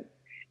as well.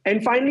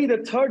 And finally,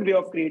 the third way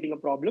of creating a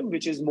problem,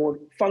 which is more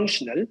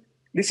functional.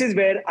 This is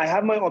where I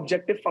have my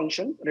objective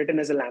function written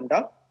as a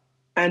lambda,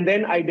 and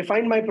then I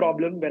define my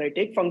problem where I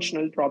take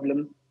functional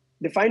problem,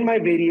 define my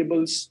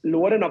variables,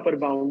 lower and upper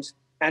bounds,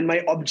 and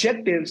my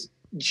objectives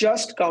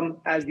just come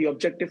as the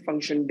objective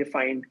function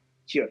defined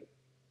here.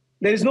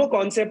 There is no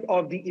concept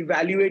of the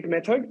evaluate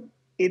method.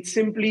 It's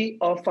simply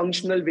a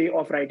functional way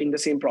of writing the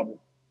same problem.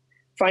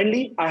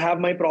 Finally, I have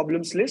my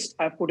problems list.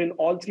 I've put in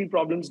all 3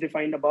 problems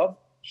defined above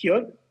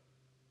here.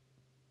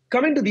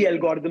 Coming to the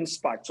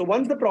algorithms part. So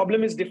once the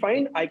problem is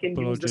defined, I can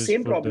use the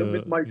same problem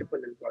with multiple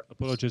algorithms.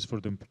 Apologies for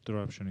the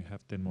interruption. You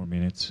have 10 more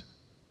minutes.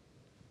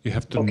 You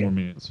have 10 more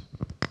minutes.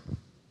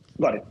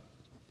 Got it.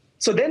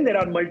 So then there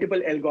are multiple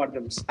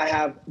algorithms. I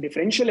have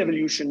differential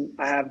evolution,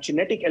 I have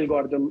genetic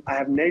algorithm, I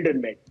have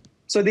Nelder-Med.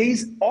 So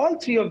all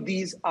three of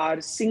these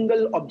are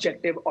single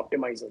objective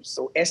optimizers.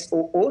 So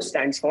SOO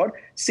stands for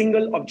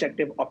single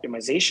objective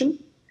optimization.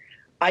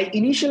 I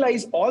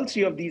initialize all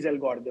three of these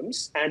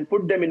algorithms and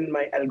put them in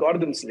my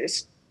algorithms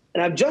list.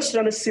 And I've just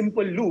run a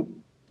simple loop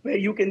where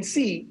you can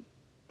see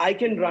I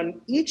can run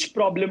each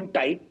problem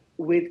type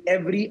with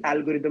every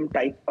algorithm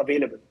type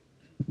available.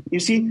 You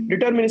see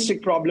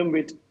deterministic problem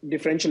with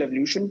differential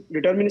evolution,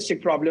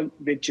 deterministic problem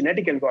with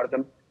genetic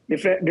algorithm,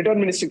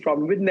 deterministic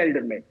problem with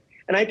Nelder-Med.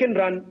 And I can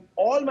run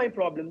all my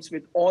problems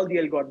with all the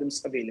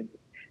algorithms available.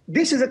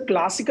 This is a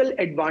classical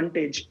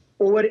advantage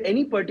over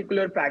any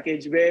particular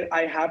package where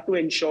I have to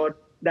ensure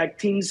that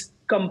things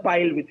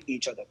compile with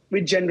each other,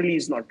 which generally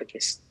is not the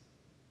case.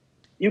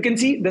 You can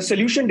see the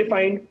solution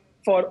defined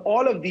for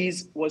all of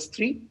these was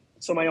 3.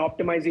 So my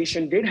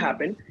optimization did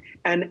happen.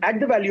 And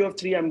at the value of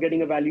 3, I'm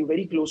getting a value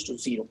very close to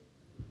 0,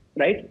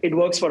 right? It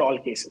works for all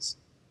cases.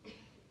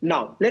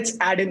 Now, let's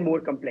add in more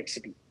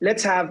complexity.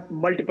 Let's have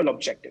multiple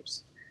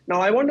objectives. Now,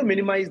 I want to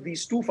minimize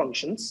these 2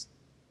 functions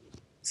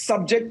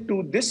subject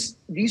to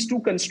these 2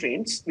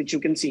 constraints, which you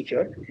can see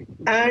here,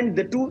 and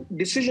the 2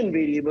 decision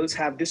variables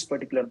have this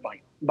particular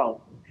bound.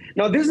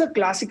 Now, this is a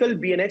classical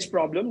BNH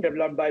problem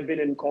developed by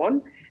Bin and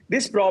Kohn.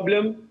 This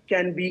problem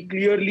can be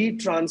clearly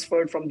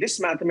transferred from this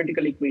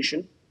mathematical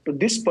equation to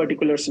this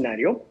particular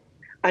scenario.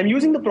 I'm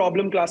using the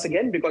problem class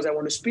again because I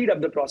want to speed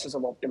up the process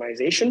of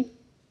optimization.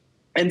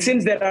 And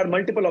since there are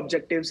multiple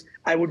objectives,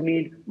 I would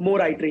need more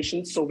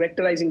iterations. So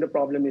vectorizing the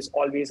problem is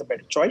always a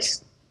better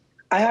choice.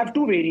 I have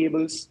 2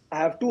 variables. I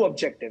have 2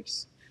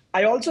 objectives.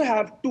 I also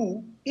have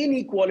 2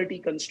 inequality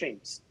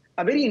constraints.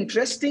 A very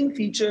interesting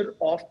feature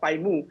of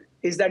Pymoo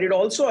is that it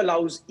also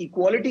allows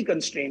equality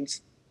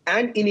constraints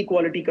and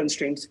inequality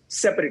constraints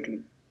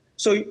separately.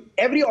 So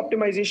every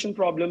optimization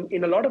problem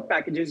in a lot of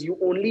packages, you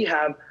only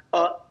have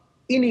an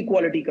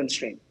inequality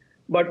constraint.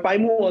 But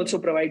Pymoo also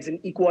provides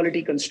an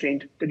equality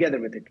constraint together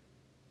with it.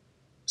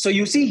 So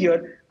you see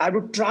here, I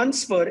would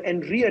transfer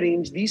and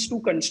rearrange these 2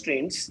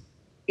 constraints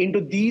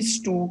into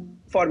these 2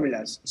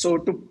 formulas. So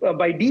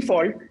by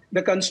default,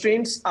 the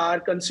constraints are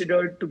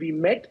considered to be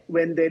met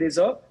when there is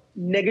a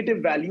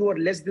negative value or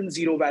less than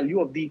 0 value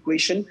of the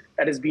equation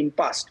that has been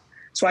passed.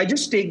 So I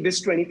just take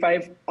this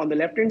 25 on the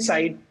left-hand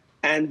side,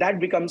 and that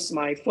becomes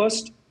my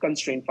first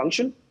constraint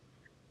function.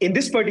 In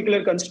this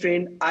particular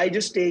constraint, I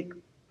just take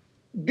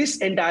this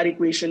entire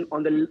equation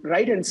on the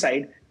right-hand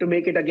side to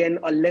make it, again,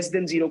 a less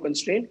than 0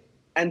 constraint.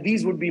 And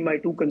these would be my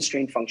 2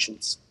 constraint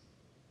functions.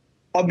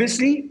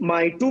 Obviously,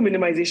 my 2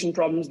 minimization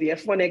problems, the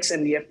F1x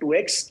and the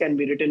F2x, can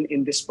be written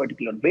in this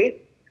particular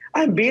way.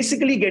 I'm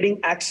basically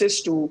getting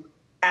access to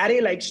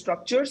array-like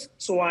structures.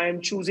 So I am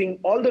choosing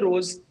all the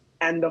rows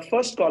and the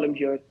first column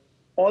here,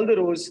 all the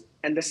rows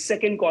and the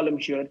second column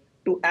here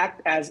to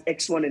act as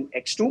x1 and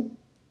x2.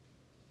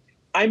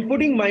 I'm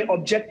putting my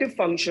objective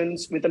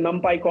functions with a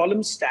NumPy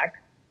column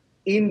stack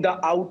in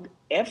the out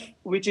F,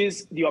 which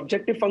is the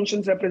objective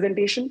functions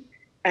representation.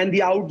 And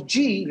the out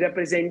G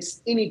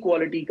represents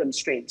inequality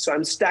constraints. So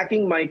I'm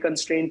stacking my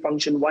constraint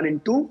function 1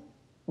 and 2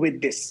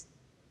 with this.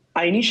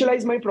 I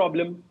initialize my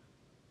problem.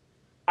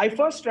 I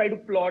first try to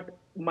plot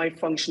my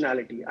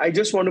functionality. I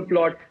just want to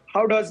plot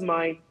how does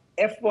my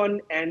F1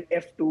 and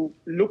F2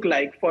 look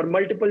like for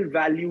multiple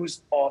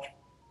values of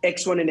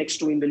x1 and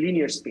x2 in the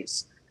linear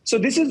space. So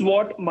this is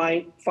what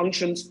my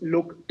functions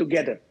look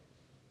together.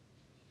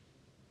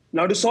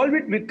 Now, to solve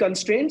it with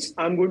constraints,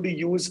 I'm going to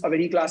use a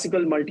very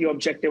classical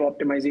multi-objective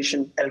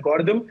optimization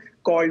algorithm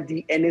called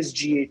the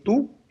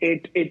NSGA2.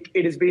 It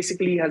is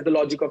basically has the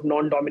logic of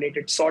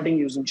non-dominated sorting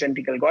using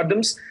genetic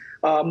algorithms.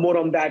 More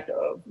on that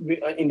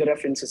in the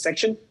references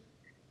section.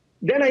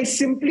 Then I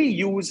simply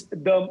use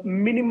the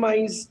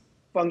minimize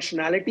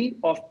functionality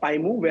of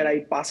Pymoo, where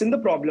I pass in the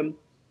problem,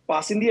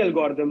 pass in the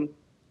algorithm,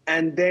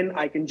 and then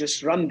I can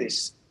just run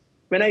this.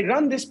 When I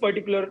run this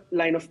particular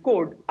line of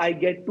code, I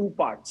get 2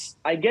 parts.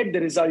 I get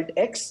the result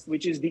X,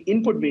 which is the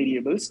input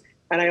variables,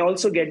 and I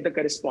also get the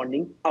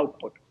corresponding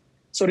output.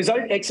 So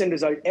result X and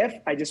result F,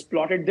 I just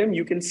plotted them.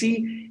 You can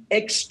see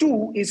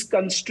X2 is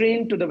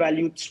constrained to the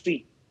value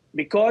 3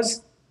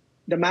 because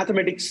the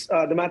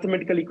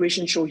mathematical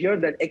equation show here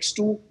that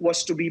X2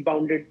 was to be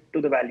bounded to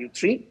the value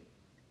 3.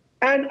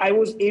 And I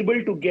was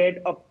able to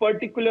get a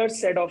particular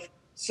set of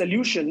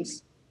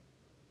solutions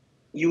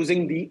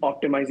using the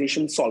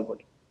optimization solver.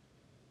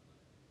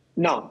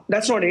 Now,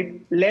 that's not it.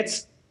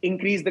 Let's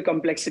increase the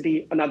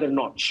complexity another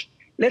notch.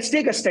 Let's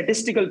take a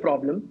statistical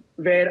problem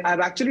where I've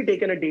actually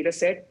taken a data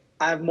set.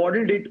 I've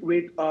modeled it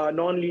with a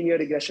nonlinear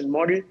regression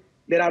model.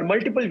 There are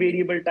multiple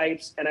variable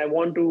types, and I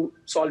want to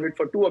solve it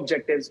for 2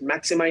 objectives,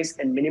 maximize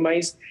and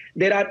minimize.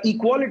 There are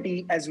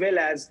equality as well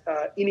as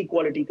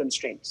inequality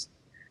constraints.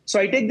 So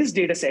I take this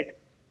data set.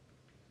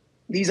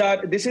 This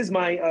is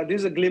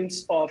a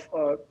glimpse of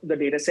the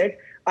data set.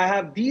 I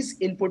have these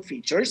input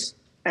features,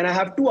 and I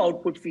have 2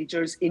 output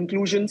features,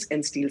 inclusions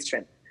and steal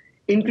strength.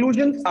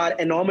 Inclusions are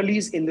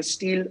anomalies in the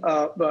steal,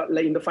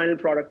 in the final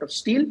product of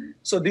steal.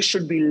 So this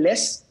should be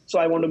less. So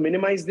I want to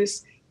minimize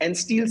this. And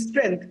steal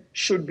strength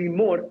should be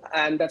more.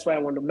 And that's why I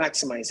want to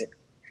maximize it.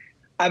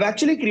 I've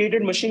actually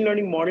created machine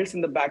learning models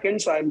in the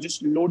backend. So I'm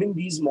just loading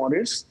these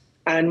models.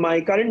 And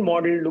my current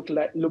model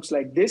looks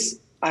like this.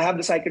 I have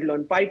the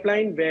scikit-learn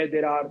pipeline where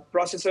there are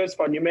processors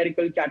for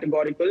numerical,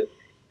 categorical,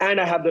 and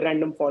I have the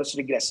random forest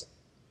regressor.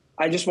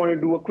 I just want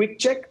to do a quick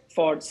check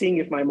for seeing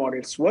if my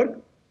models work.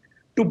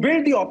 To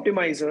build the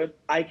optimizer,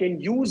 I can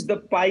use the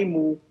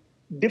Pymoo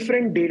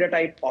different data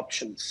type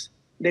options.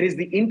 There is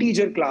the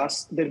integer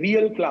class, the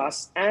real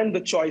class, and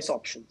the choice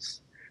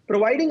options.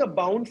 Providing a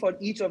bound for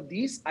each of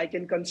these, I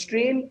can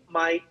constrain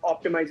my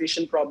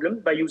optimization problem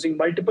by using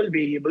multiple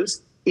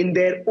variables in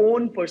their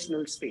own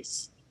personal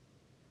space.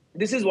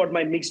 This is what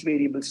my mixed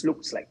variables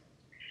looks like.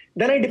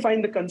 Then I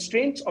define the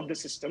constraints of the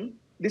system.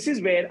 This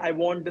is where I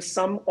want the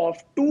sum of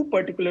two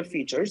particular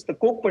features, the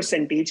coke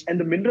percentage and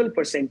the mineral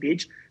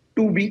percentage,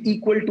 to be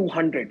equal to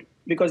 100,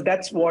 because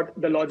that's what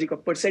the logic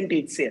of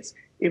percentage says.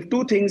 If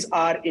two things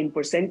are in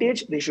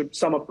percentage, they should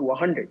sum up to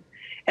 100.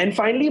 And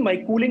finally, my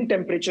cooling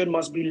temperature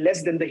must be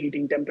less than the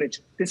heating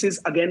temperature. This is,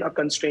 again, a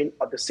constraint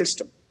of the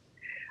system.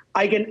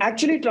 I can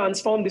actually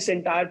transform this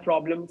entire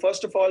problem,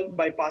 first of all,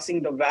 by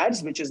passing the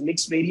VARs, which is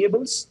mixed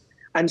variables.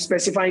 I'm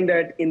specifying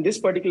that in this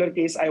particular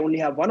case, I only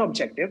have one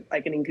objective. I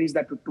can increase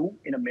that to 2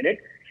 in a minute.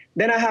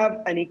 Then I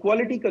have an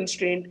equality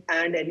constraint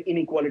and an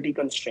inequality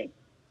constraint.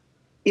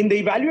 In the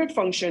evaluate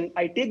function,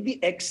 I take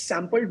the X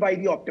sampled by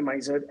the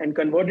optimizer and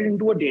convert it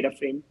into a data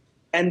frame,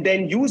 and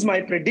then use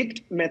my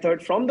predict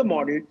method from the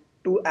model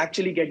to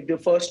actually get the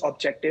first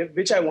objective,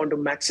 which I want to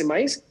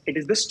maximize. It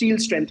is the steel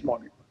strength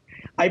model.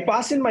 I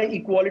pass in my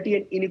equality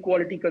and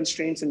inequality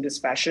constraints in this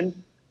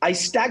fashion. I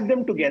stack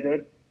them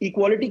together.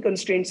 Equality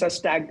constraints are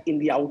stacked in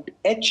the out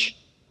H.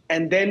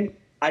 And then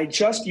I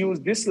just use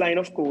this line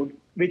of code,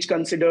 which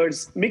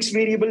considers mixed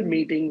variable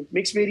mating,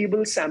 mixed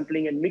variable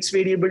sampling, and mixed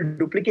variable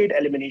duplicate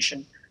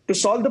elimination to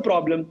solve the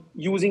problem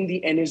using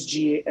the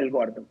NSGA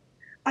algorithm.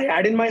 I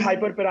add in my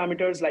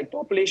hyperparameters like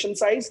population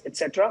size,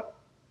 etc.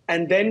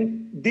 And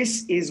then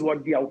this is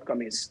what the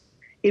outcome is.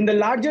 In the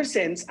larger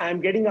sense, I'm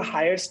getting a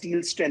higher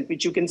steel strength,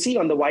 which you can see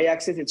on the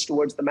y-axis, it's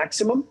towards the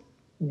maximum,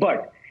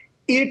 but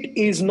it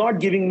is not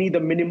giving me the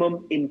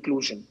minimum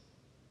inclusion.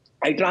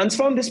 I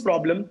transform this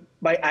problem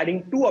by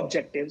adding two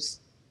objectives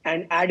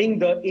and adding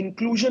the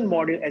inclusion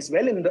model as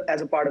well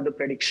as a part of the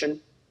prediction,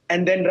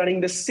 and then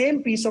running the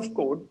same piece of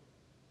code.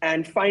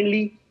 And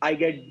finally, I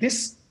get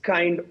this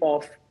kind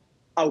of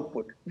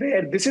output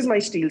where this is my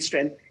steel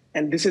strength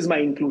and this is my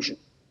inclusion.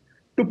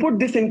 To put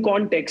this in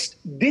context,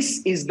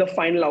 this is the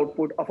final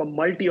output of a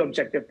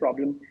multi-objective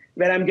problem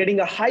where I'm getting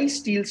a high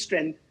steel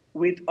strength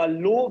with a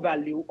low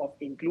value of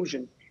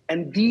inclusion.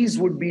 And these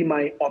would be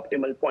my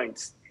optimal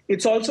points.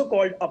 It's also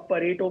called a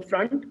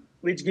pareto-front,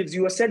 which gives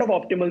you a set of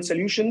optimal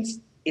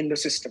solutions in the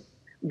system.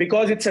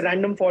 Because it's a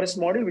random forest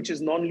model, which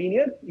is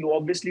nonlinear, you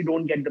obviously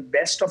don't get the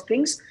best of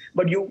things,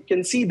 but you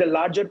can see the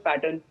larger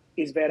pattern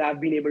is where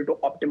I've been able to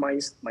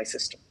optimize my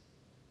system.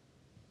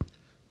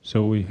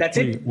 So we have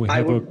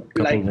a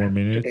couple more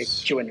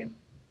minutes. Q&A.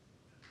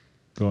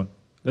 Go on.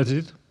 That's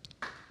it?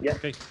 Yeah.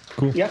 Okay,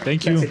 cool. Yeah,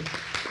 Thank you.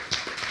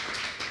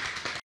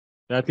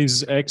 That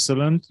is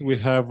excellent. We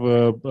have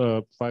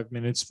 5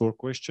 minutes for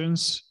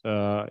questions.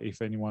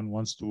 If anyone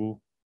wants to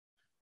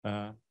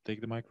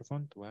take the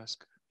microphone to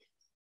ask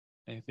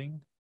anything.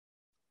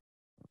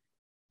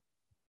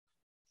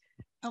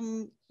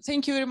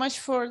 Thank you very much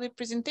for the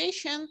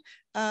presentation.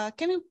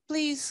 Can you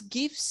please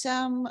give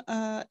some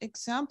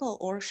example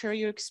or share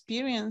your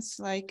experience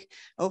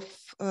of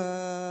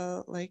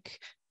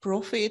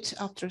profit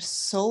after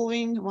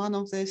solving one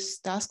of these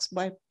tasks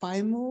by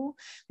Pymoo?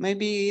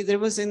 Maybe there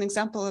was an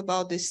example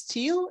about the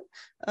steel,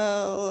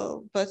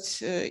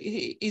 but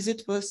is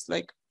it was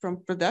like from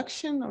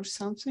production or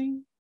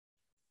something?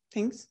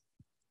 Thanks.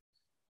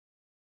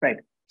 Right.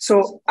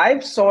 So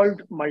I've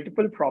solved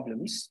multiple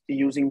problems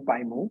using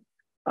Pymoo.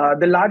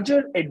 The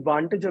larger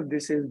advantage of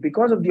this is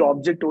because of the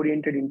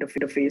object-oriented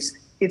interface,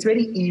 it's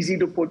very easy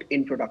to put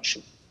in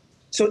production.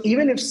 So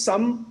even if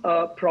some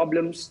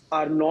problems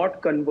are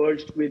not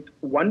converged with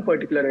one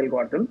particular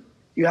algorithm,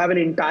 you have an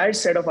entire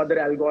set of other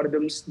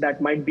algorithms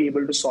that might be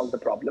able to solve the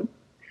problem.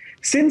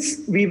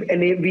 Since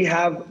we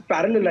have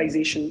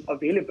parallelization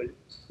available,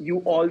 you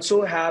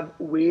also have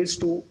ways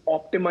to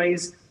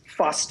optimize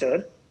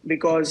faster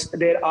because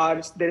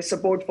there's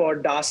support for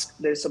Dask,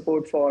 there's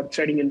support for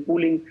threading and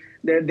pooling.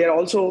 There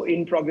also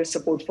in progress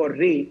support for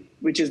Ray,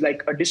 which is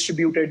like a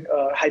distributed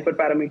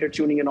hyperparameter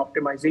tuning and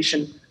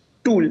optimization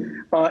tool.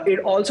 It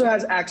also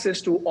has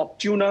access to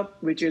Optuna,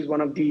 which is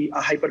one of the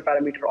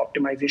hyperparameter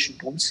optimization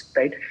tools,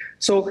 right?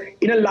 So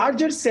in a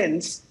larger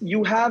sense,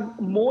 you have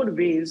more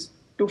ways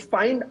to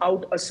find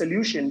out a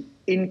solution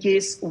in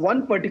case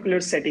one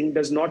particular setting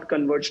does not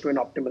converge to an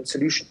optimal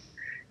solution.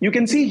 You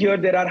can see here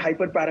there are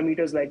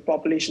hyperparameters like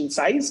population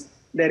size,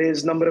 there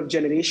is number of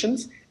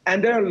generations,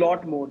 and there are a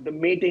lot more, the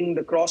mating,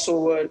 the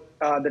crossover,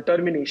 the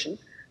termination.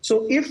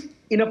 So if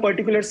in a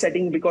particular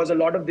setting, because a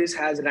lot of this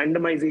has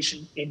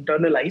randomization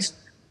internalized,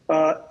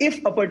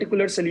 if a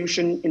particular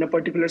solution in a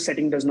particular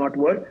setting does not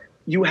work,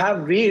 you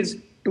have ways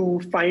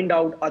to find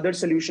out other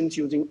solutions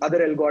using other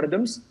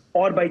algorithms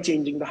or by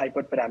changing the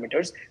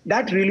hyperparameters.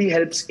 That really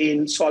helps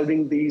in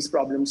solving these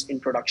problems in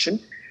production.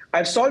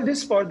 I've solved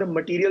this for the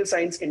material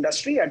science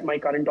industry at my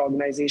current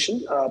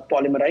organization,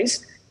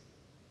 Polymerize,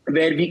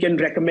 where we can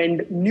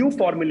recommend new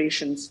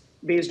formulations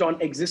based on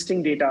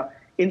existing data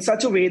in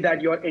such a way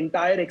that your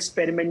entire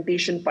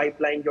experimentation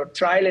pipeline, your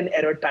trial and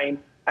error time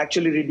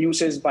actually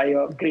reduces by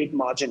a great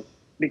margin,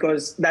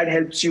 because that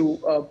helps you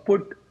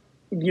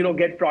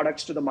get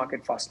products to the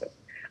market faster.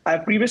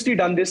 I've previously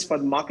done this for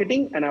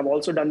marketing, and I've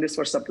also done this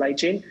for supply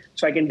chain.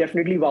 So I can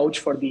definitely vouch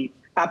for the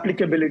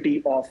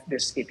applicability of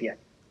this API.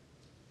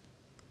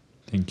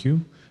 Thank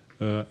you.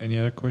 Any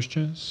other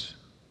questions?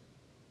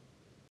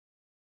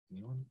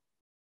 Anyone?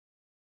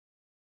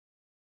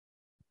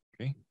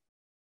 Okay.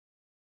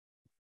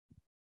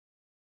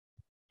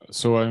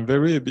 So I'm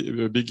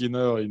a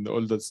beginner in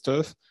all that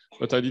stuff,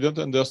 but I didn't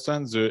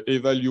understand the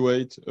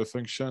evaluate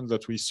function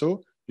that we saw,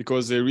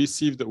 because they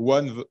received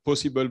one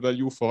possible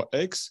value for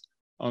X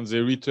and they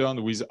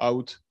returned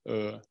without,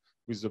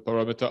 with the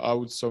parameter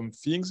out some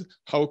things.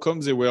 How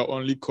come they were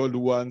only called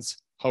once?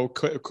 How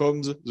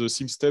comes the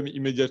system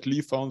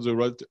immediately found the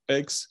right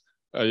X?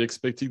 I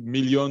expected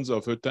millions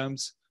of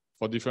attempts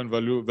for different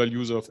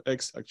values of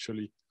X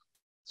actually.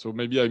 So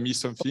maybe I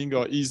missed something,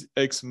 or is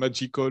X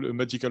magical, a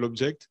magical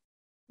object?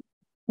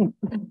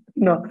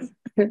 No.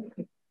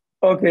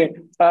 Okay.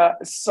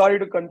 Sorry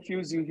to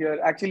confuse you here.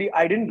 Actually,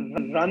 I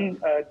didn't run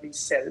these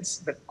cells.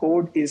 The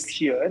code is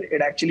here.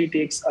 It actually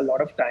takes a lot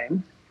of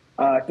time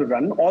to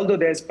run, although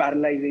there's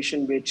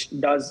parallelization, which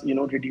does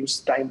reduce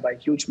time by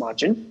huge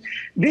margin.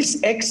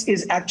 This X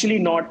is actually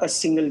not a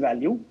single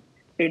value.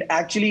 It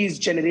actually is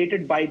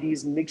generated by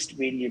these mixed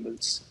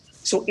variables.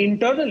 So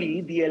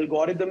internally, the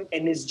algorithm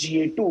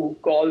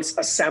NSGA2 calls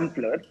a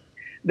sampler.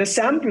 The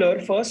sampler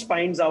first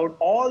finds out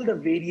all the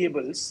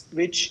variables,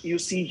 which you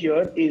see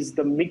here is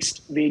the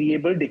mixed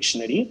variable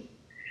dictionary.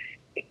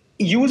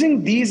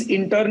 Using these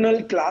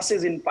internal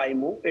classes in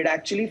Pymoo, it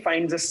actually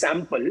finds a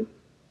sample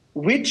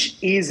which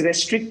is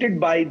restricted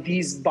by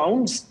these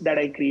bounds that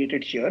I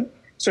created here.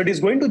 So it is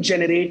going to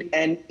generate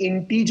an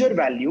integer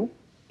value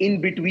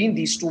in between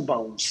these two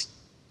bounds,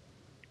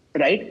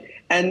 right?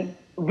 And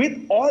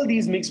with all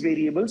these mixed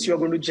variables, you're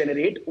going to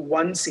generate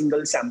one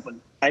single sample.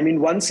 I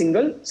mean, one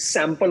single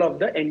sample of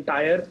the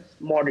entire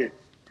model.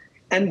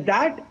 And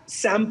that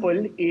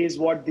sample is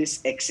what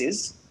this X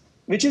is,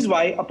 which is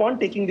why upon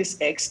taking this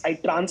X, I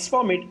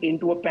transform it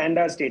into a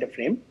pandas data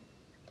frame.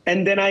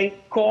 And then I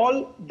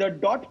call the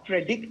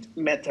 .predict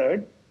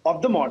method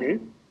of the model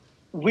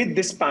with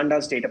this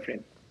pandas data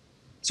frame.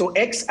 So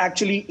X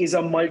actually is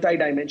a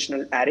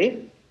multi-dimensional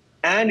array,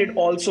 and it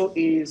also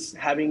is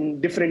having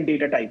different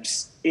data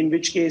types, in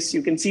which case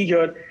you can see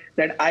here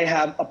that I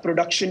have a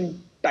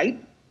production type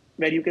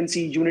where you can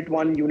see unit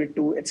 1, unit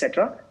 2,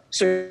 etc.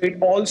 So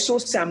it also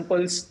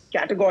samples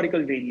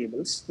categorical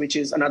variables, which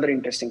is another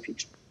interesting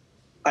feature.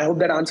 I hope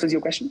that answers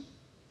your question.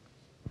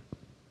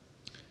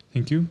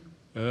 Thank you.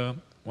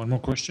 One more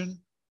question.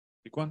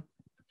 Big one.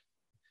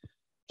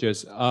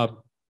 Cheers.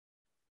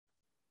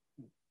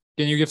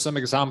 Can you give some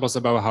examples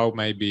about how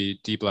maybe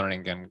deep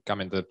learning can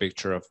come into the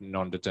picture of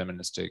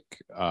non-deterministic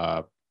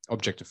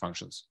objective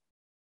functions?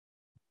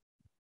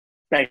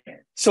 Right.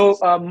 So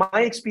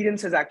my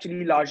experience has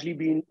actually largely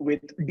been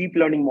with deep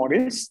learning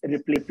models,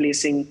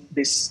 replacing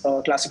this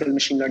classical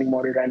machine learning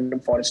model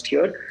random forest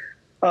here.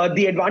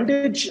 The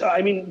advantage,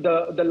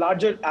 the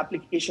larger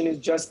application is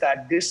just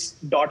that this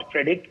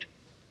 .predict,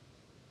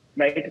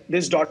 right?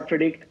 This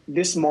 .predict,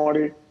 this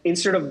model,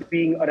 instead of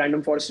being a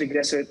random forest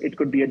regressor, it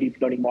could be a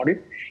deep learning model.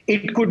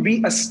 It could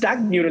be a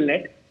stacked neural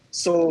net.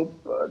 So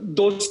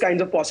those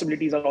kinds of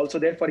possibilities are also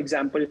there. For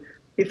example,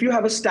 if you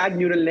have a stacked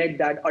neural net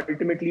that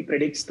ultimately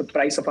predicts the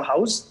price of a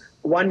house,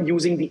 one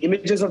using the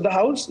images of the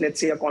house, let's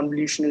say a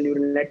convolutional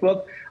neural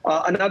network,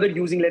 another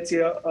using, let's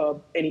say,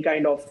 any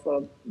kind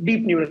of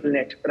deep neural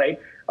net, right?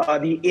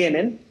 The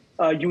ANN,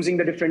 using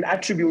the different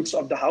attributes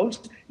of the house,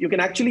 you can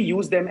actually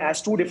use them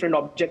as two different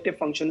objective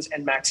functions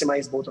and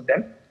maximize both of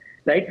them,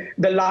 right?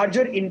 The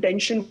larger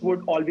intention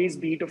would always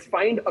be to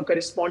find a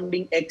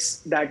corresponding X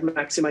that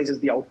maximizes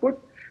the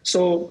output.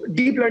 So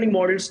deep learning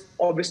models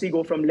obviously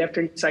go from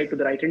left-hand side to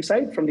the right-hand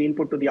side, from the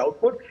input to the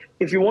output.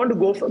 If you want to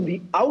go from the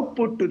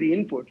output to the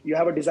input, you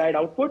have a desired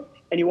output,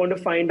 and you want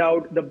to find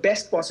out the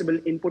best possible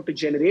input to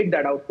generate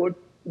that output,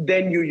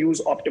 then you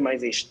use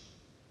optimization,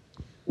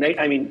 right?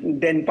 I mean,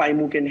 then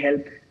Pymoo can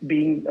help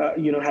being,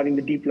 having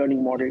the deep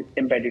learning model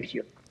embedded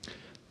here.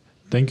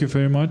 Thank you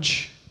very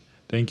much.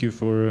 Thank you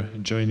for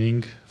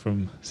joining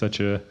from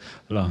such a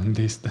long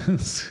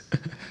distance.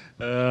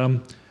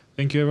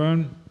 Thank you,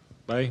 everyone.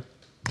 Bye.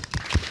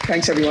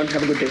 Thanks, everyone.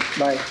 Have a good day.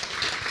 Bye.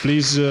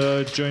 Please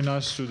join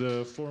us to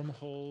the forum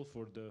hall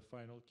for the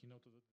final keynote of the